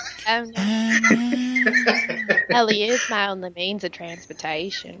 no. Ellie is my only means of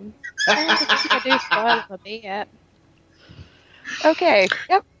transportation. I do spoil my bit. Okay.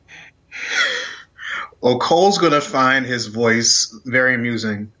 Yep. Well, Cole's going to find his voice very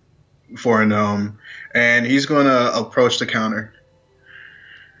amusing for a gnome, and he's going to approach the counter.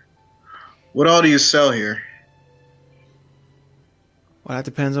 What all do you sell here? Well, that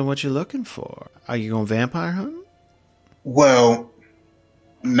depends on what you're looking for. Are you going vampire hunting? Well,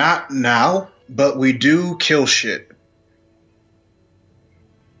 not now, but we do kill shit.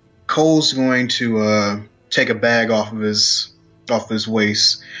 Cole's going to take a bag off his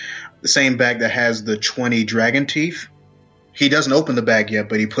waist, the same bag that has the 20 dragon teeth. He doesn't open the bag yet,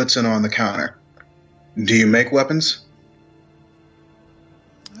 but he puts it on the counter. Do you make weapons?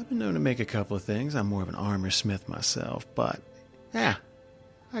 I've been known to make a couple of things. I'm more of an armor smith myself, but yeah,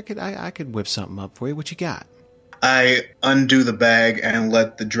 I could whip something up for you. What you got? I undo the bag and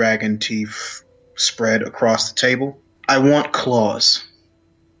let the dragon teeth spread across the table. I want claws.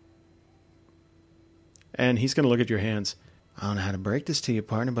 And he's going to look at your hands. I don't know how to break this to you,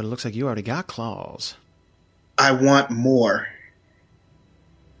 partner, but it looks like you already got claws. I want more.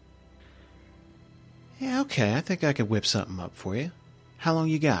 Yeah, okay. I think I could whip something up for you. How long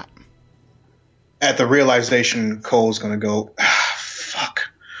you got? At the realization, Cole's going to go, fuck.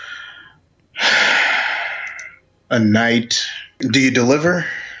 A night. Do you deliver?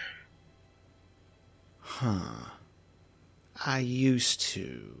 Huh. I used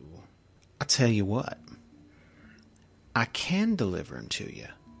to. I'll tell you what. I can deliver them to you.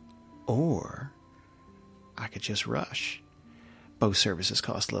 Or I could just rush. Both services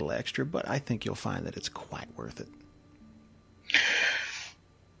cost a little extra, but I think you'll find that it's quite worth it.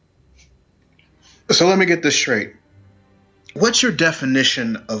 So let me get this straight. What's your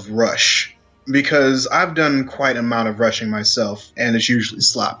definition of rush? Because I've done quite an amount of rushing myself, and it's usually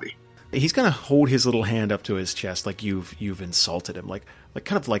sloppy. He's going to hold his little hand up to his chest like you've insulted him, like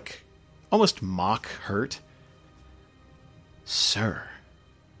almost mock hurt. Sir,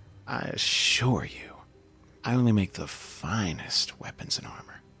 I assure you, I only make the finest weapons and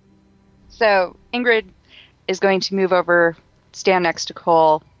armor. So Ingrid is going to move over, stand next to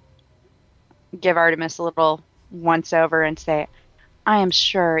Cole, give Artemis a little once over and say, I am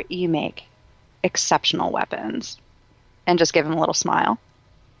sure you make exceptional weapons. And just give him a little smile.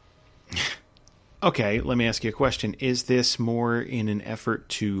 Okay, let me ask you a question. Is this more in an effort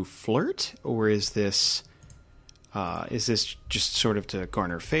to flirt, or is this just sort of to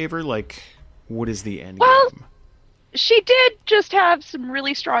garner favor? Like, what is the end game? She did just have some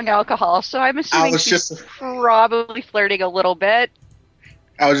really strong alcohol, so I'm assuming she's probably flirting a little bit.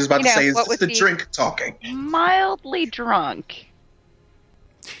 I was just about to say, is what this would the be drink talking? Mildly drunk.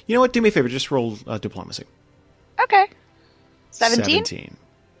 You know what? Do me a favor. Just roll diplomacy. Okay. 17? 17.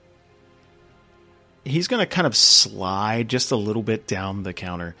 He's going to kind of slide just a little bit down the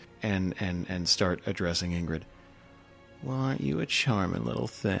counter and start addressing Ingrid. Well, aren't you a charming little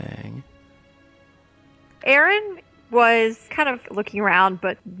thing? Erin was kind of looking around,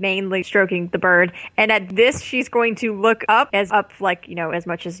 but mainly stroking the bird. And at this, she's going to look up, as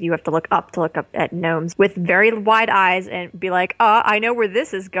much as you have to look up at gnomes, with very wide eyes and be like, I know where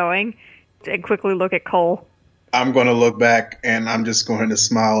this is going, and quickly look at Cole. I'm going to look back, and I'm just going to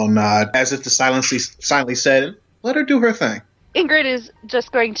smile and nod, as if to silently said, let her do her thing. Ingrid is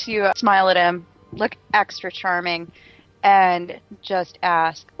just going to smile at him, look extra charming, and just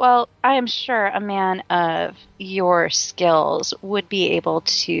ask, well, I am sure a man of your skills would be able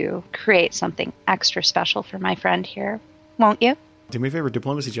to create something extra special for my friend here. Won't you? Do me a favor,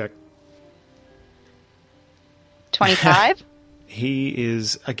 diplomacy check. 25? He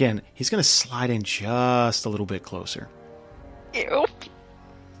is, again, he's going to slide in just a little bit closer. Ew.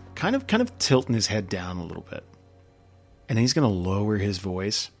 Kind of tilting his head down a little bit. And he's going to lower his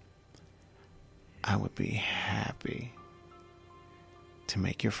voice. I would be happy to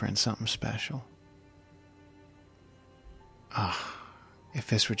make your friend something special. If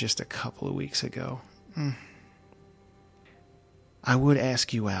this were just a couple of weeks ago. I would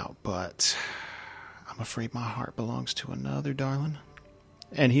ask you out, but I'm afraid my heart belongs to another, darling.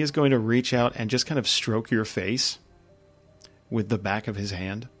 And he is going to reach out and just kind of stroke your face with the back of his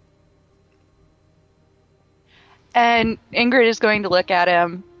hand. And Ingrid is going to look at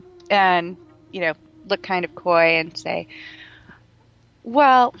him and, look kind of coy and say,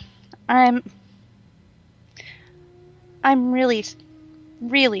 well, I'm really,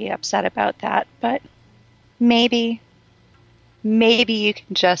 really upset about that, but maybe you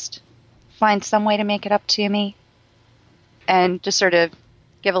can just find some way to make it up to me. And just sort of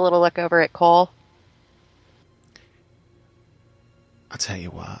give a little look over at Cole. I'll tell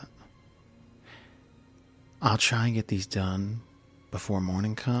you what. I'll try and get these done before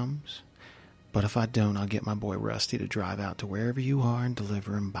morning comes. But if I don't, I'll get my boy Rusty to drive out to wherever you are and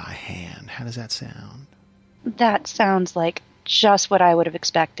deliver them by hand. How does that sound? That sounds like just what I would have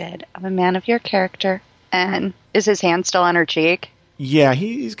expected of a man of your character. And is his hand still on her cheek? Yeah,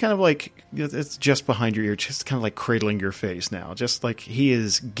 he's kind of like, it's just behind your ear, just kind of like cradling your face now. Just like he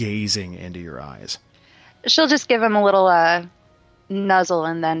is gazing into your eyes. She'll just give him a little nuzzle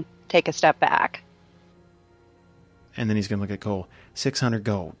and then take a step back. And then he's going to look at Cole. 600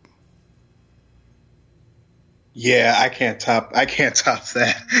 gold. Yeah, I can't top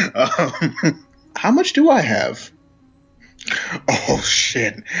that. How much do I have? Oh,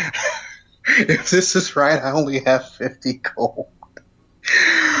 shit. If this is right, I only have 50 gold.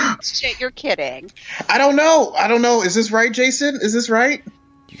 Shit, you're kidding. I don't know. Is this right, Jason? Is this right?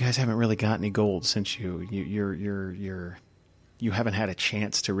 You guys haven't really got any gold since you haven't had a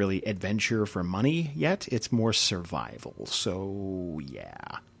chance to really adventure for money yet. It's more survival. So,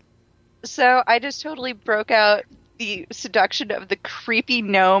 yeah. So I just totally broke out the seduction of the creepy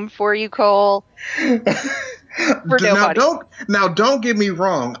gnome for you, Cole. For nobody. Now, don't get me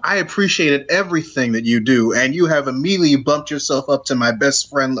wrong. I appreciated everything that you do, and you have immediately bumped yourself up to my best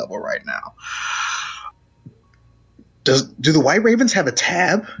friend level right now. Do the White Ravens have a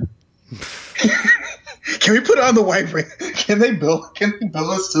tab? Can we put it on the White Ravens? Can they bill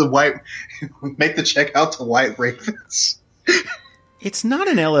us to the White? Make the check out to White Ravens. It's not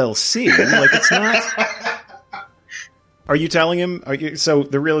an LLC. Like, it's not. Are you telling him? So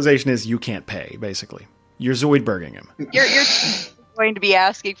the realization is you can't pay. Basically, you're Zoidberging him. You're going to be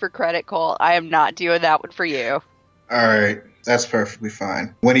asking for credit, Cole. I am not doing that one for you. All right, that's perfectly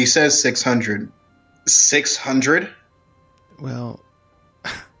fine. When he says 600, 600. Well,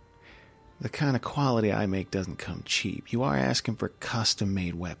 the kind of quality I make doesn't come cheap. You are asking for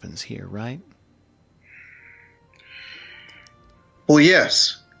custom-made weapons here, right? Well,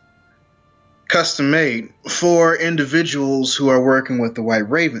 yes. Custom-made for individuals who are working with the White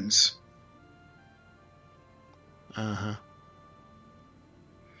Ravens. Uh-huh.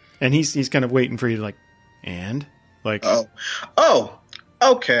 And he's kind of waiting for you to Oh,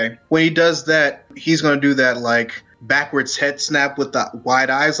 okay. When he does that, he's going to do that, like, backwards head snap with the wide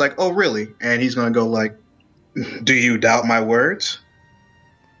eyes, like, oh, really? And he's going to go like, do you doubt my words?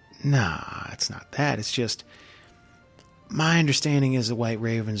 Nah, it's not that. It's just, my understanding is the White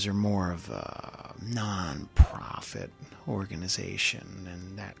Ravens are more of a non-profit organization,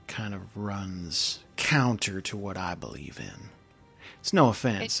 and that kind of runs counter to what I believe in. It's no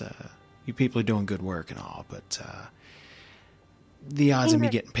offense. You people are doing good work and all, but the odds of me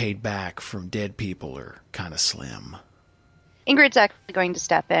getting paid back from dead people are kind of slim. Ingrid's actually going to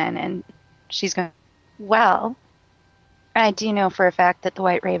step in, and she's going, well, I do know for a fact that the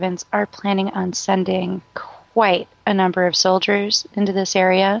White Ravens are planning on sending quite a number of soldiers into this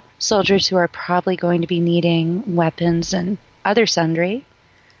area. Soldiers who are probably going to be needing weapons and other sundry.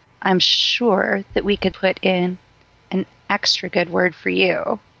 I'm sure that we could put in an extra good word for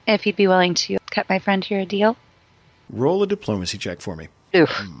you if you'd be willing to cut my friend here a deal. Roll a diplomacy check for me.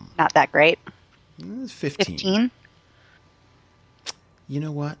 Oof, not that great. 15. You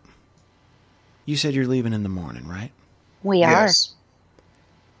know what? You said you're leaving in the morning, right? We Yes.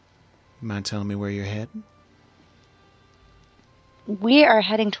 You mind telling me where you're heading? are. We are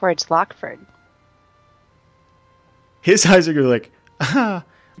heading towards Lockford. His eyes are going to like,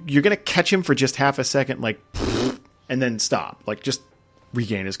 you're going to catch him for just half a second, like, and then stop. Like, just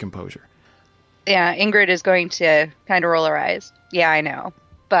regain his composure. Yeah, Ingrid is going to kind of roll her eyes. Yeah, I know.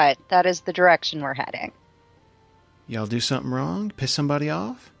 But that is the direction we're heading. Y'all do something wrong? Piss somebody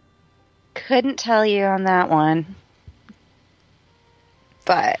off? Couldn't tell you on that one.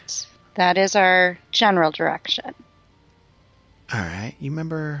 But that is our general direction. All right. You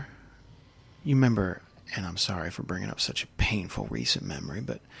remember, and I'm sorry for bringing up such a painful recent memory,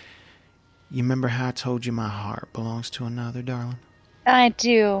 but you remember how I told you my heart belongs to another, darling? I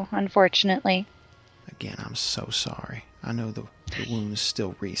do, unfortunately. Again, I'm so sorry. I know the wound is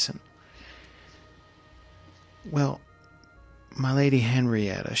still recent. Well, my lady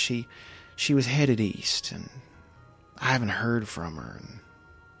Henrietta, she was headed east, and I haven't heard from her. And,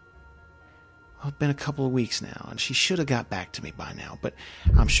 well, it's been a couple of weeks now, and she should have got back to me by now, but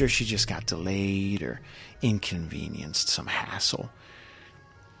I'm sure she just got delayed or inconvenienced, some hassle.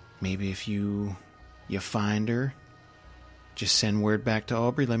 Maybe if you find her, just send word back to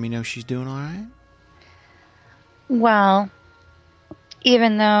Aubrey, let me know she's doing all right. Well,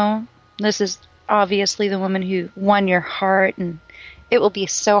 even though this is obviously the woman who won your heart, and it will be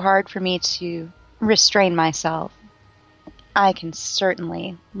so hard for me to restrain myself, I can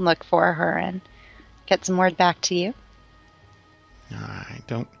certainly look for her and get some word back to you. All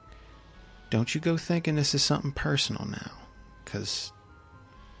right, don't you go thinking this is something personal now, because,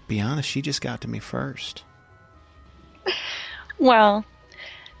 be honest, she just got to me first. Well,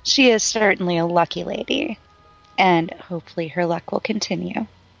 she is certainly a lucky lady, and hopefully her luck will continue.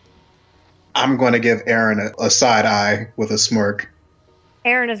 I'm going to give Aaron a side eye with a smirk.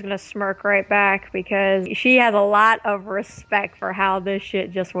 Erin is going to smirk right back because she has a lot of respect for how this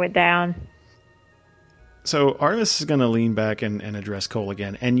shit just went down. So Artemis is going to lean back and address Cole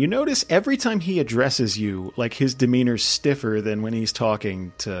again. And you notice every time he addresses you, like his demeanor's stiffer than when he's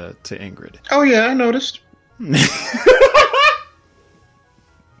talking to Ingrid. Oh, yeah, I noticed.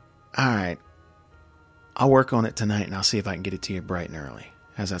 All right. I'll work on it tonight, and I'll see if I can get it to you bright and early.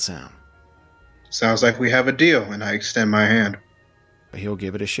 How's that sound? Sounds like we have a deal, and I extend my hand. He'll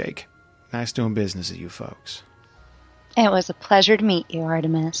give it a shake. Nice doing business with you folks. It was a pleasure to meet you,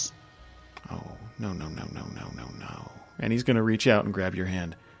 Artemis. Oh, no. And he's going to reach out and grab your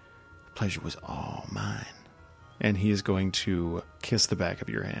hand. The pleasure was all mine. And he is going to kiss the back of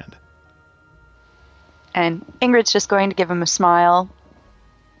your hand. And Ingrid's just going to give him a smile,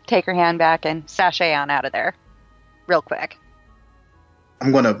 take her hand back, and sashay on out of there. Real quick.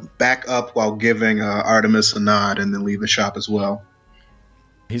 I'm going to back up while giving Artemis a nod and then leave the shop as well.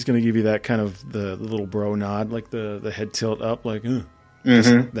 He's going to give you that kind of the little bro nod, like the head tilt up, like,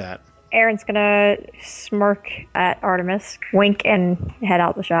 Mm-hmm. that. Aaron's going to smirk at Artemis, wink, and head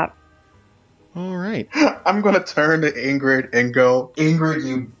out the shop. All right. I'm going to turn to Ingrid and go, Ingrid,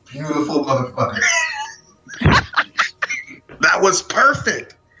 you beautiful motherfucker. That was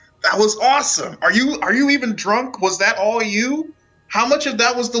perfect. That was awesome. Are you even drunk? Was that all you? How much of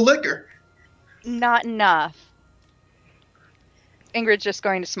that was the liquor? Not enough. Ingrid's just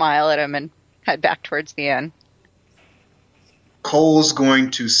going to smile at him and head back towards the inn. Cole's going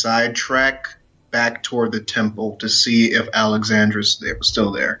to sidetrack back toward the temple to see if Alexandra's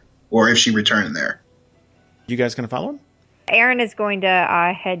still there, or if she returned there. You guys going to follow him? Aaron is going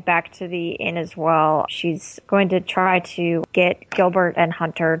to head back to the inn as well. She's going to try to get Gilbert and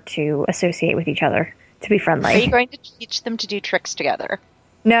Hunter to associate with each other, to be friendly. Are you going to teach them to do tricks together?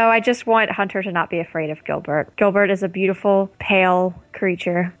 No, I just want Hunter to not be afraid of Gilbert. Gilbert is a beautiful, pale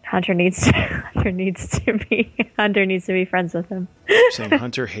creature. Hunter needs to be friends with him. Saying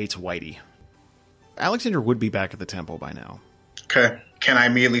Hunter hates Whitey. Alexandra would be back at the temple by now. Okay. Can I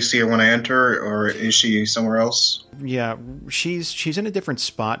immediately see her when I enter, or is she somewhere else? Yeah, she's in a different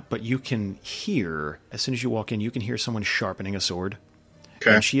spot, but you can hear, as soon as you walk in, you can hear someone sharpening a sword.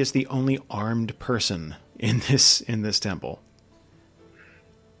 Okay. And she is the only armed person in this temple.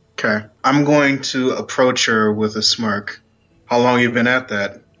 Okay. I'm going to approach her with a smirk. How long you been at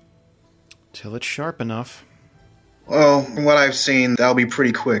that? Till it's sharp enough. Well, from what I've seen, that'll be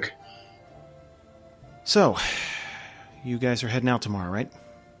pretty quick. So, you guys are heading out tomorrow, right?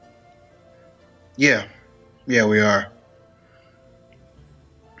 Yeah. Yeah, we are.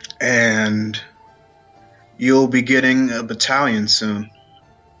 And you'll be getting a battalion soon.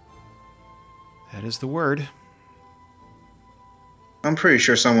 That is the word. I'm pretty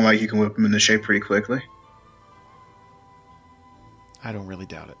sure someone like you can whip them into shape pretty quickly. I don't really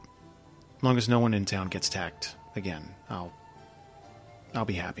doubt it. As long as no one in town gets attacked again, I'll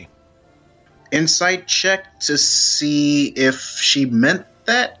be happy. Insight check to see if she meant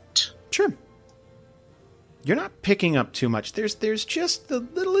that? Sure. You're not picking up too much. There's just the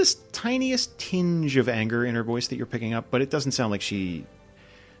littlest, tiniest tinge of anger in her voice that you're picking up, but it doesn't sound like she...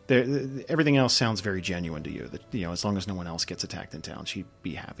 everything else sounds very genuine to you. That, as long as no one else gets attacked in town, she'd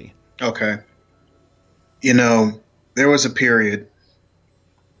be happy. Okay. There was a period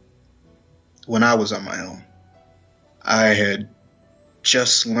when I was on my own. I had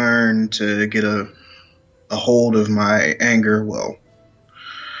just learned to get a hold of my anger. Well,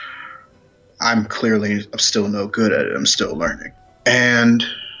 I'm still no good at it. I'm still learning. And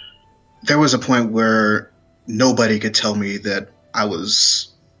there was a point where nobody could tell me that I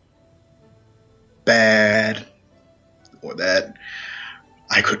was bad, or that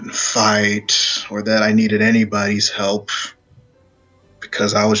I couldn't fight, or that I needed anybody's help.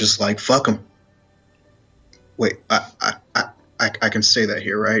 because I was just like, fuck him. Wait, I can say that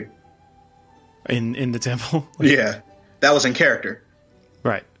here, right? In the temple? Yeah, that was in character.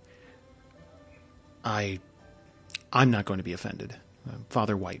 Right. I'm not going to be offended.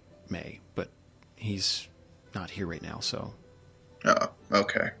 Father White may, but he's not here right now, so... Oh,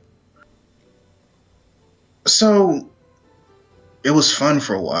 okay. So, it was fun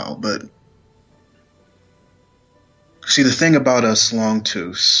for a while, but... See, the thing about us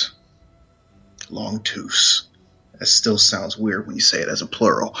Longtooths... Longtooths... That still sounds weird when you say it as a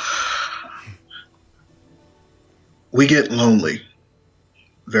plural. We get lonely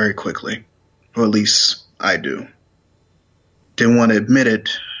very quickly. Or at least I do. Didn't want to admit it,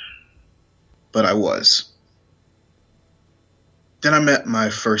 but I was. Then I met my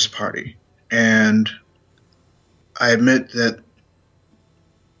first party, and I admit that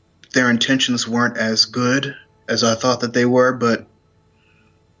their intentions weren't as good as I thought that they were, but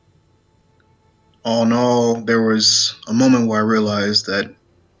all in all, there was a moment where I realized that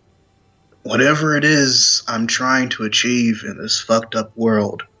whatever it is I'm trying to achieve in this fucked up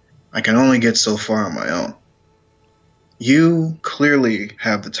world, I can only get so far on my own. You clearly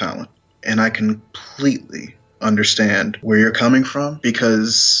have the talent, and I completely understand where you're coming from,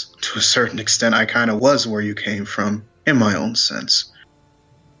 because to a certain extent I kind of was where you came from in my own sense.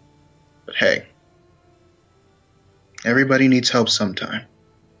 But hey, everybody needs help sometime.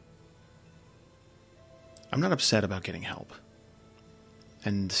 I'm not upset about getting help.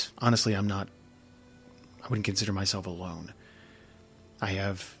 And honestly, I wouldn't consider myself alone. I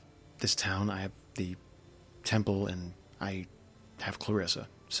have this town, I have the temple, and I have Clarissa,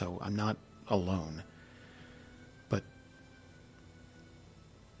 so I'm not alone. But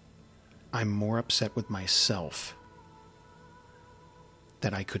I'm more upset with myself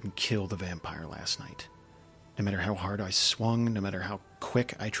that I couldn't kill the vampire last night. No matter how hard I swung, no matter how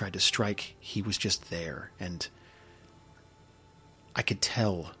quick I tried to strike, he was just there, and I could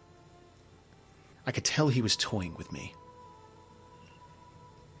tell he was toying with me.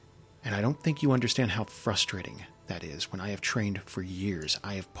 And I don't think you understand how frustrating that is. When I have trained for years,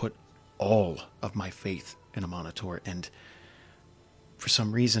 I have put all of my faith in a Monitor, and for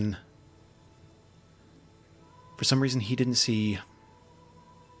some reason he didn't see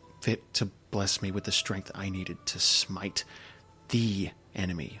fit to bless me with the strength I needed to smite the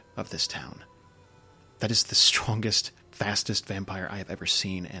enemy of this town. That is the strongest, fastest vampire I have ever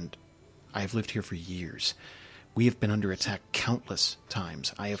seen, and I have lived here for years. We have been under attack countless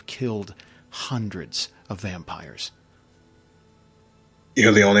times. I have killed hundreds of vampires.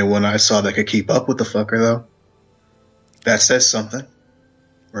 You're the only one I saw that could keep up with the fucker, though. That says something,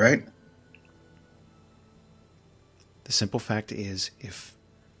 right? The simple fact is, if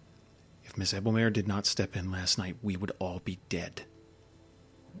Miss Ebelmare did not step in last night, we would all be dead.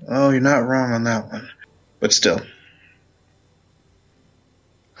 Oh, you're not wrong on that one. But still.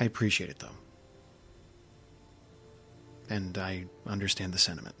 I appreciate it, though. And I understand the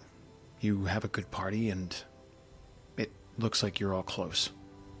sentiment. You have a good party, and it looks like you're all close.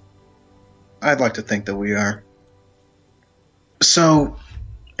 I'd like to think that we are. So,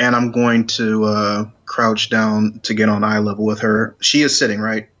 and I'm going to crouch down to get on eye level with her. She is sitting,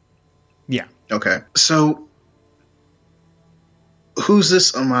 right? Yeah. Okay. So, who's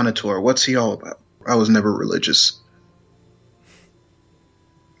this Amonitor? What's he all about? I was never religious.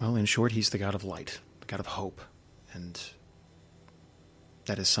 Well, in short, he's the god of light, the god of hope, and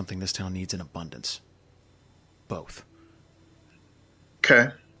that is something this town needs in abundance. Both. Okay.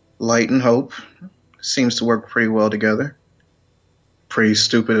 Light and hope seems to work pretty well together. Pretty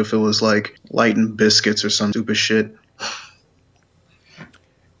stupid if it was like light and biscuits or some stupid shit.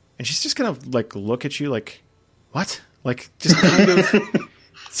 And she's just gonna like look at you like, what? Like just kind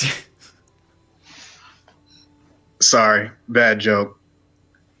of. Sorry, bad joke.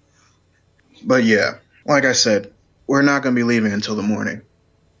 But yeah, like I said, we're not going to be leaving until the morning.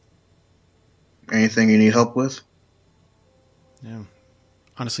 Anything you need help with? Yeah.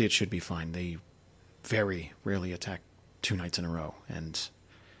 Honestly, it should be fine. They very rarely attack 2 nights in a row, and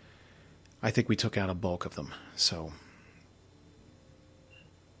I think we took out a bulk of them, so...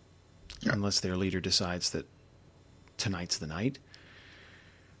 Yeah. Unless their leader decides that tonight's the night,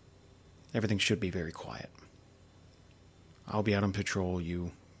 everything should be very quiet. I'll be out on patrol.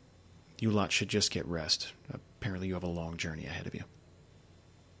 You lot should just get rest. Apparently you have a long journey ahead of you.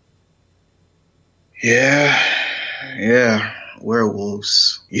 Yeah,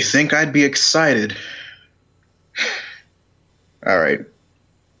 werewolves. You think I'd be excited? All right.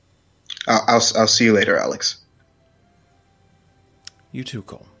 I'll see you later, Alex. You too,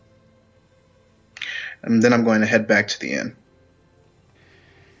 Cole. And then I'm going to head back to the inn.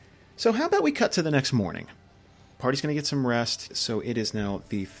 So how about we cut to the next morning? Party's going to get some rest, so it is now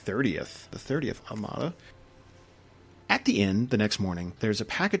the 30th Armada. At the inn the next morning, there's a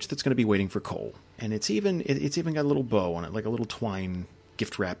package that's going to be waiting for Cole, and it's even got a little bow on it, like a little twine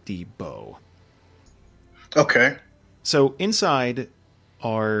gift-wrapped-y bow. Okay. So inside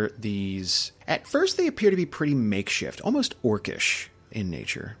are these... At first, they appear to be pretty makeshift, almost orcish in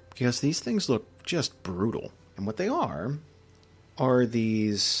nature, because these things look just brutal. And what they are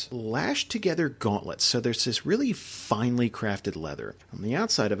these lashed-together gauntlets. So there's this really finely crafted leather. On the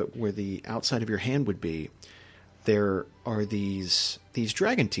outside of it, where the outside of your hand would be, there are these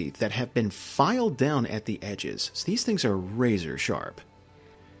dragon teeth that have been filed down at the edges. So these things are razor sharp.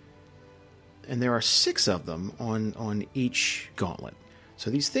 And there are 6 of them on each gauntlet.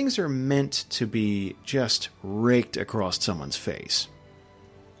 So these things are meant to be just raked across someone's face.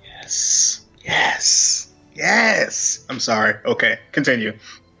 Yes. Yes. Yes. I'm sorry. Okay, continue.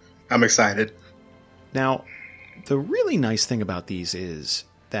 I'm excited. Now, the really nice thing about these is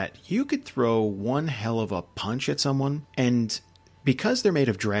that you could throw one hell of a punch at someone, and because they're made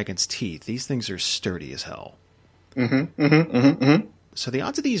of dragon's teeth, these things are sturdy as hell. So the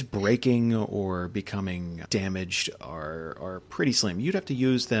odds of these breaking or becoming damaged are pretty slim. You'd have to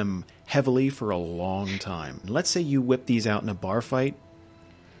use them heavily for a long time. Let's say you whip these out in a bar fight.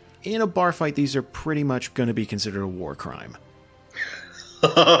 In a bar fight, these are pretty much going to be considered a war crime.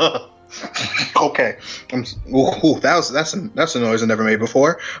 Okay. That's a noise I never made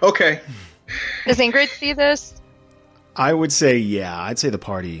before. Okay. Does Ingrid see this? I would say, yeah. I'd say the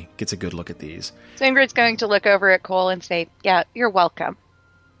party gets a good look at these. So Ingrid's going to look over at Cole and say, yeah, you're welcome.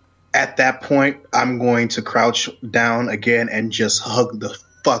 At that point, I'm going to crouch down again and just hug the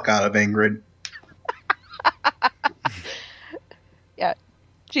fuck out of Ingrid. Yeah.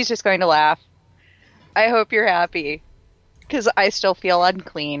 She's just going to laugh. I hope you're happy, because I still feel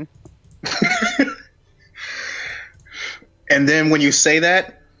unclean. And then when you say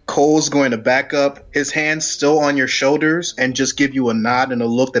that, Cole's going to back up, his hands still on your shoulders, and just give you a nod and a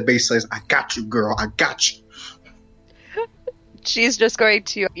look that basically says, I got you, girl, I got you. She's just going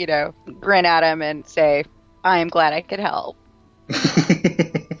to, grin at him and say, I'm glad I could help.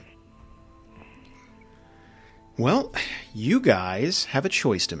 Well, you guys have a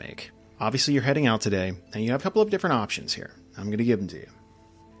choice to make. Obviously, you're heading out today, and you have a couple of different options here. I'm going to give them to you.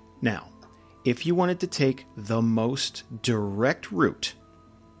 Now, if you wanted to take the most direct route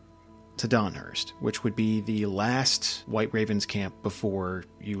to Donhurst, which would be the last White Ravens camp before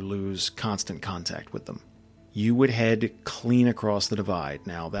you lose constant contact with them, you would head clean across the divide.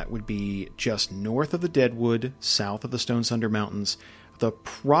 Now, that would be just north of the Deadwood, south of the Stone Sunder Mountains. The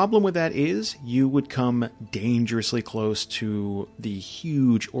problem with that is you would come dangerously close to the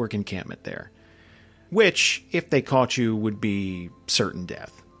huge orc encampment there, which, if they caught you, would be certain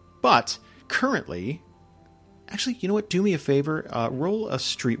death. But currently, actually, you know what? Do me a favor. Roll a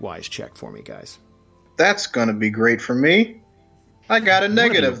streetwise check for me, guys. That's going to be great for me. I got a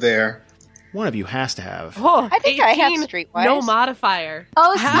negative there. One of you has to have. Oh, I think 18, I have Streetwise. No modifier.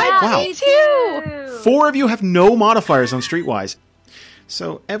 Oh, snap! Wow. Me too. 4 of you have no modifiers on Streetwise.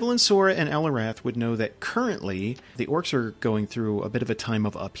 So Evelyn, Sora, and Elarath would know that currently the orcs are going through a bit of a time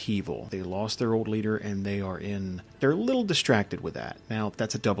of upheaval. They lost their old leader, and they're a little distracted with that. Now,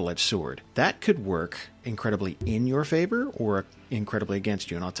 that's a double-edged sword. That could work incredibly in your favor or incredibly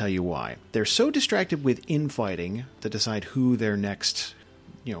against you, and I'll tell you why. They're so distracted with infighting to decide who their next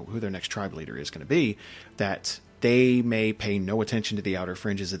tribe leader is going to be, that they may pay no attention to the outer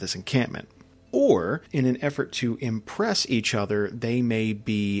fringes of this encampment. Or, in an effort to impress each other, they may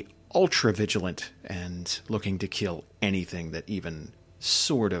be ultra-vigilant and looking to kill anything that even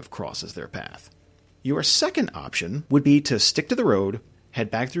sort of crosses their path. Your second option would be to stick to the road,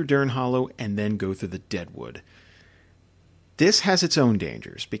 head back through Dern Hollow, and then go through the Deadwood. This has its own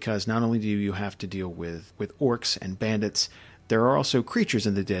dangers, because not only do you have to deal with orcs and bandits, there are also creatures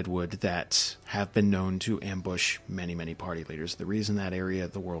in the Deadwood that have been known to ambush many, many party leaders. The reason that area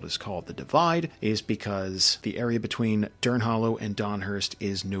of the world is called the Divide is because the area between Dern Hollow and Donhurst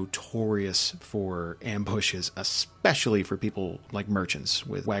is notorious for ambushes, especially for people like merchants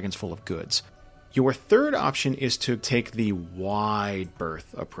with wagons full of goods. Your third option is to take the wide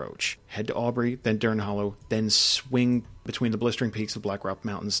berth approach. Head to Aubrey, then Dern Hollow, then swing between the blistering peaks of Black Rock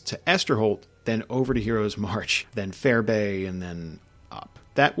Mountains to Esterholt, then over to Heroes March, then Fair Bay, and then up.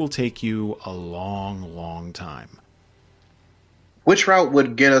 That will take you a long, long time. Which route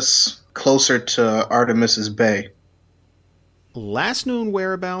would get us closer to Artemis's Bay? Last known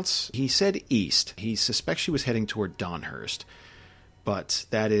whereabouts, he said east. He suspects she was heading toward Donhurst, but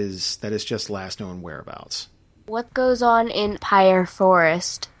that is just last known whereabouts. What goes on in Pyre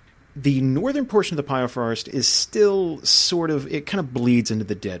Forest? The northern portion of the Pyre Forest is still it kind of bleeds into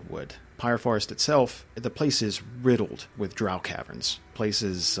the Deadwood. Pyre Forest itself, the place is riddled with drow caverns. Place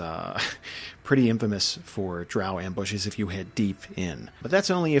is pretty infamous for drow ambushes if you head deep in. But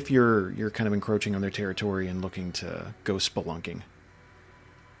that's only if you're kind of encroaching on their territory and looking to go spelunking.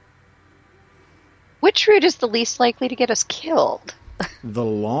 Which route is the least likely to get us killed? The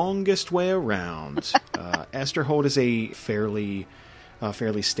longest way around. Esterhold is a fairly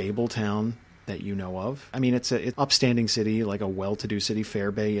stable town that you know of. I mean, it's an upstanding city, like a well-to-do city.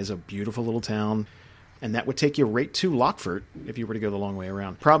 Fairbay is a beautiful little town, and that would take you right to Lockfort if you were to go the long way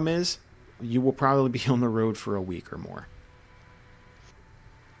around. Problem is, you will probably be on the road for a week or more.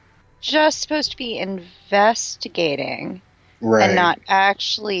 Just supposed to be investigating. Right. And not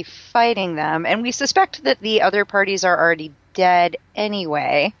actually fighting them. And we suspect that the other parties are already dead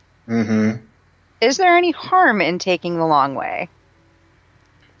anyway. Mm-hmm. Is there any harm in taking the long way?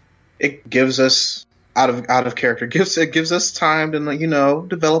 It gives us out of character. It gives us time to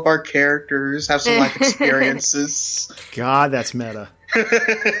develop our characters, have some life experiences. God, that's meta.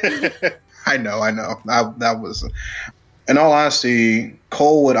 I know. That was. In all honesty,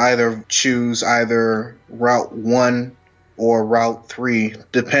 Cole would either choose Route 1 or Route 3,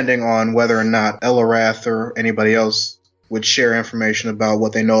 depending on whether or not Elarath or anybody else would share information about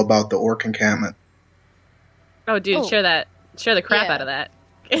what they know about the orc encampment. Oh, dude, share the crap out of that.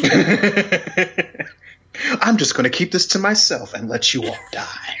 I'm just going to keep this to myself and let you all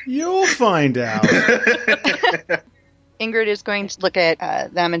die. You'll find out. Ingrid is going to look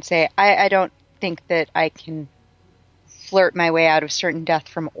at them and say, I don't think that I can flirt my way out of certain death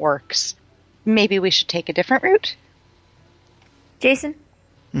from orcs. Maybe we should take a different route? Jason?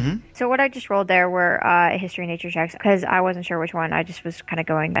 Mm-hmm. So what I just rolled there were history and nature checks, because I wasn't sure which one. I just was kind of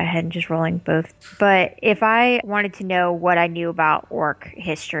going ahead and just rolling both. But if I wanted to know what I knew about orc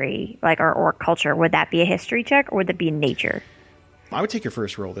history, or orc culture, would that be a history check or would that be a nature? I would take your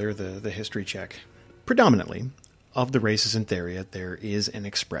first roll there, the history check. Predominantly, of the races in Theria, there is an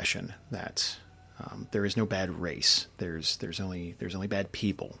expression that there is no bad race. There's only bad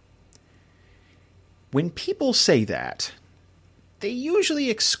people. When people say that, they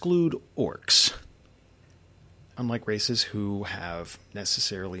usually exclude orcs. Unlike races who have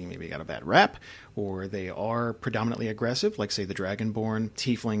necessarily maybe got a bad rap, or they are predominantly aggressive, like, say, the Dragonborn,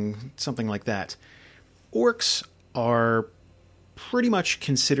 Tiefling, something like that. Orcs are pretty much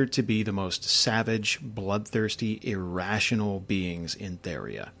considered to be the most savage, bloodthirsty, irrational beings in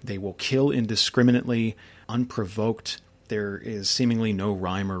Theria. They will kill indiscriminately, unprovoked. There is seemingly no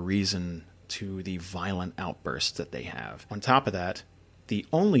rhyme or reason to the violent outbursts that they have. On top of that, the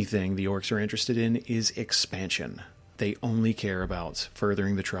only thing the orcs are interested in is expansion. They only care about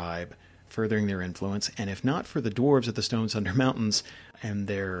furthering the tribe, furthering their influence, and if not for the dwarves at the Stones Under Mountains and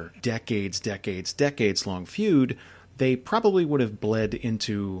their decades long feud, they probably would have bled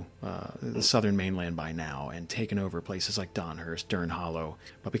into the southern mainland by now and taken over places like Donhurst, Dern Hollow.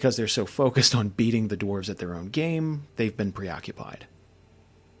 But because they're so focused on beating the dwarves at their own game, they've been preoccupied.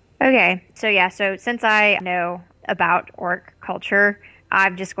 Okay, so since I know about orc culture,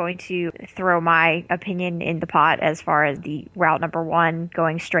 I'm just going to throw my opinion in the pot as far as the route number 1,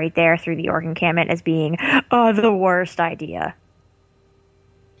 going straight there through the orc encampment, as being the worst idea.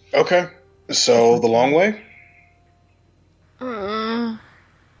 Okay, so the long way?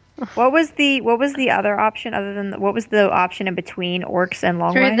 What was the other option other than what was the option in between orcs and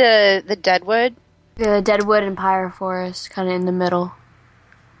long Through way? the Deadwood? The Deadwood and Pyre Forest, kind of in the middle.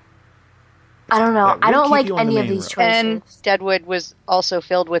 I don't know. I don't like any of these choices. And Deadwood was also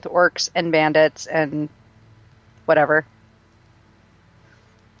filled with orcs and bandits and whatever.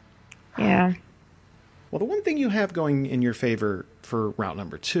 Yeah. Well, the one thing you have going in your favor for route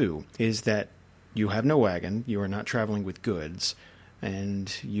number 2 is that you have no wagon, you are not traveling with goods, and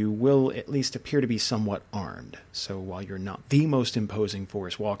you will at least appear to be somewhat armed. So while you're not the most imposing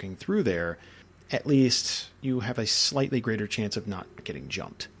force walking through there, at least you have a slightly greater chance of not getting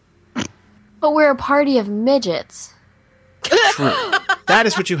jumped. But we're a party of midgets. True. That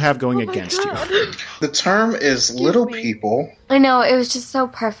is what you have going against you. The term is little people. I know, it was just so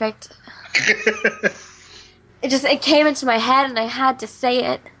perfect. It came into my head and I had to say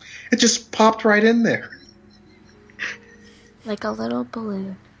it. It just popped right in there. Like a little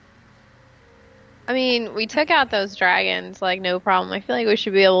balloon. I mean, we took out those dragons, no problem. I feel like we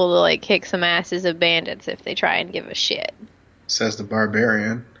should be able to, kick some asses of bandits if they try and give a shit. Says the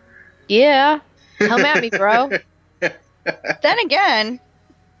barbarian. Yeah. Come at me, bro. Then again,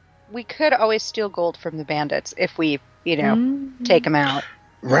 we could always steal gold from the bandits if we, take them out.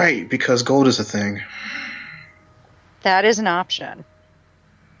 Right, because gold is a thing. That is an option.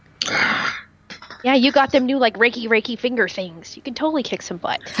 Yeah, you got them new like Reiki finger things. You can totally kick some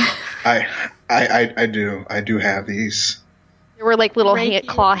butt. I do have these. There were like little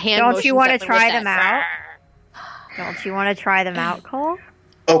claw hand Don't you want to try them out? Don't you want to try them out, Cole?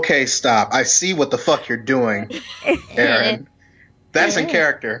 Okay, stop. I see what the fuck you're doing, Aaron. That's in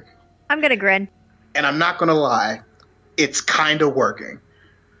character. I'm gonna grin. And I'm not gonna lie, it's kind of working.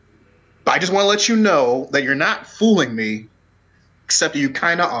 But I just want to let you know that you're not fooling me, except that you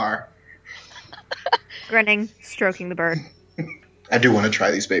kind of are. Grinning, stroking the bird. I do want to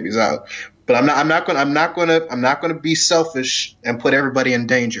try these babies out, but I'm not gonna be selfish and put everybody in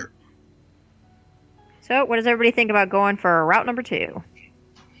danger. So, what does everybody think about going for route number 2?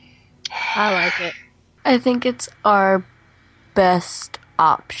 I like it. I think it's our best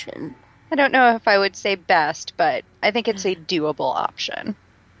option. I don't know if I would say best, but I think it's a doable option.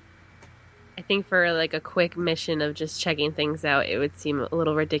 I think for like a quick mission of just checking things out, it would seem a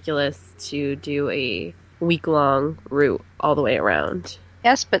little ridiculous to do a week-long route all the way around.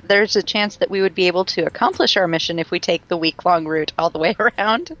 Yes, but there's a chance that we would be able to accomplish our mission if we take the week-long route all the way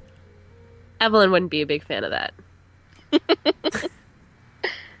around. Evelyn wouldn't be a big fan of that.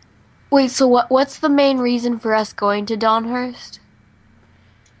 Wait, so what's the main reason for us going to Dawnhurst?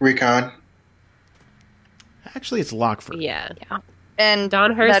 Recon. Actually, it's Lockford. Yeah. And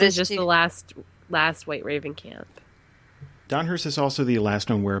Dawnhurst that is just the last White Raven camp. Dawnhurst is also the last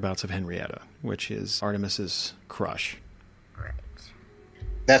known whereabouts of Henrietta, which is Artemis's crush.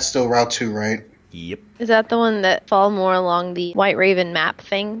 That's still Route 2, right? Yep. Is that the one that fall more along the White Raven map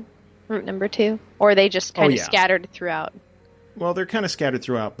thing? Route number 2? Or are they just kind of scattered throughout? Well, they're kind of scattered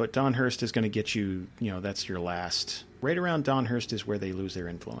throughout, but Dawnhurst is going to get you, that's your last. Right around Dawnhurst is where they lose their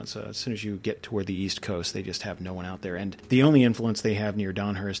influence. As soon as you get toward the East Coast, they just have no one out there. And the only influence they have near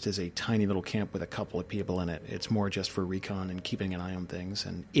Dawnhurst is a tiny little camp with a couple of people in it. It's more just for recon and keeping an eye on things,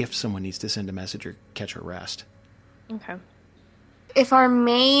 and if someone needs to send a message or catch a rest. Okay. If our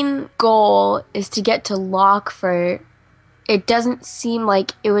main goal is to get to Lockford, it doesn't seem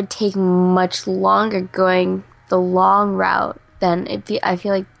like it would take much longer going the long route than I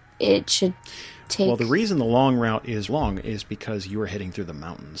feel like it should take. Well, the reason the long route is long is because you are heading through the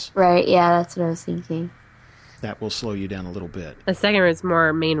mountains. Right, yeah, that's what I was thinking. That will slow you down a little bit. The second route's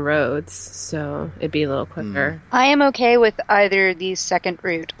more main roads, so it'd be a little quicker. I am okay with either the second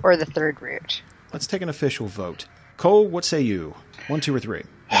route or the third route. Let's take an official vote. Cole, what say you? 1, 2, or 3?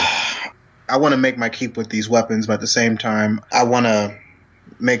 I want to make my keep with these weapons, but at the same time, I want to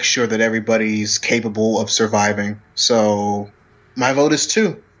make sure that everybody's capable of surviving. So, my vote is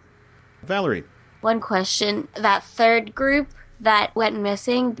 2. Valerie. One question. That third group that went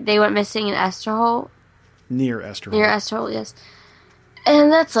missing, they went missing in Esterholt? Near Esterholt. Near Esterholt, yes.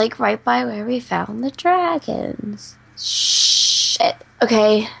 And that's like right by where we found the dragons. Shit.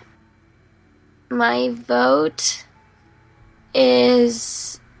 Okay. My vote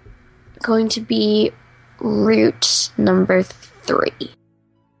is going to be route number 3.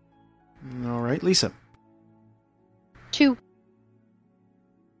 All right, Lisa. 2.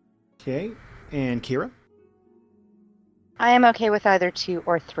 Okay, and Kira? I am okay with either 2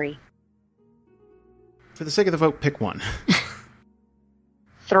 or 3. For the sake of the vote, pick one.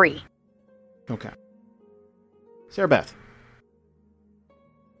 3. Okay. Sarah Beth.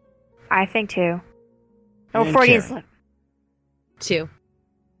 I think 2. Oh, And 40 Karen. is slip. 2.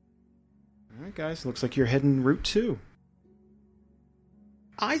 All right, guys, looks like you're heading Route 2.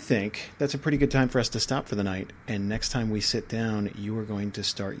 I think that's a pretty good time for us to stop for the night, and next time we sit down, you are going to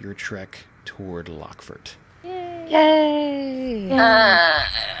start your trek toward Lockford. Yay!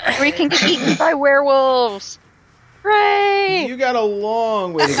 We can get eaten by werewolves! Hooray! You got a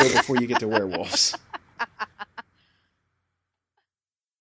long way to go before you get to werewolves.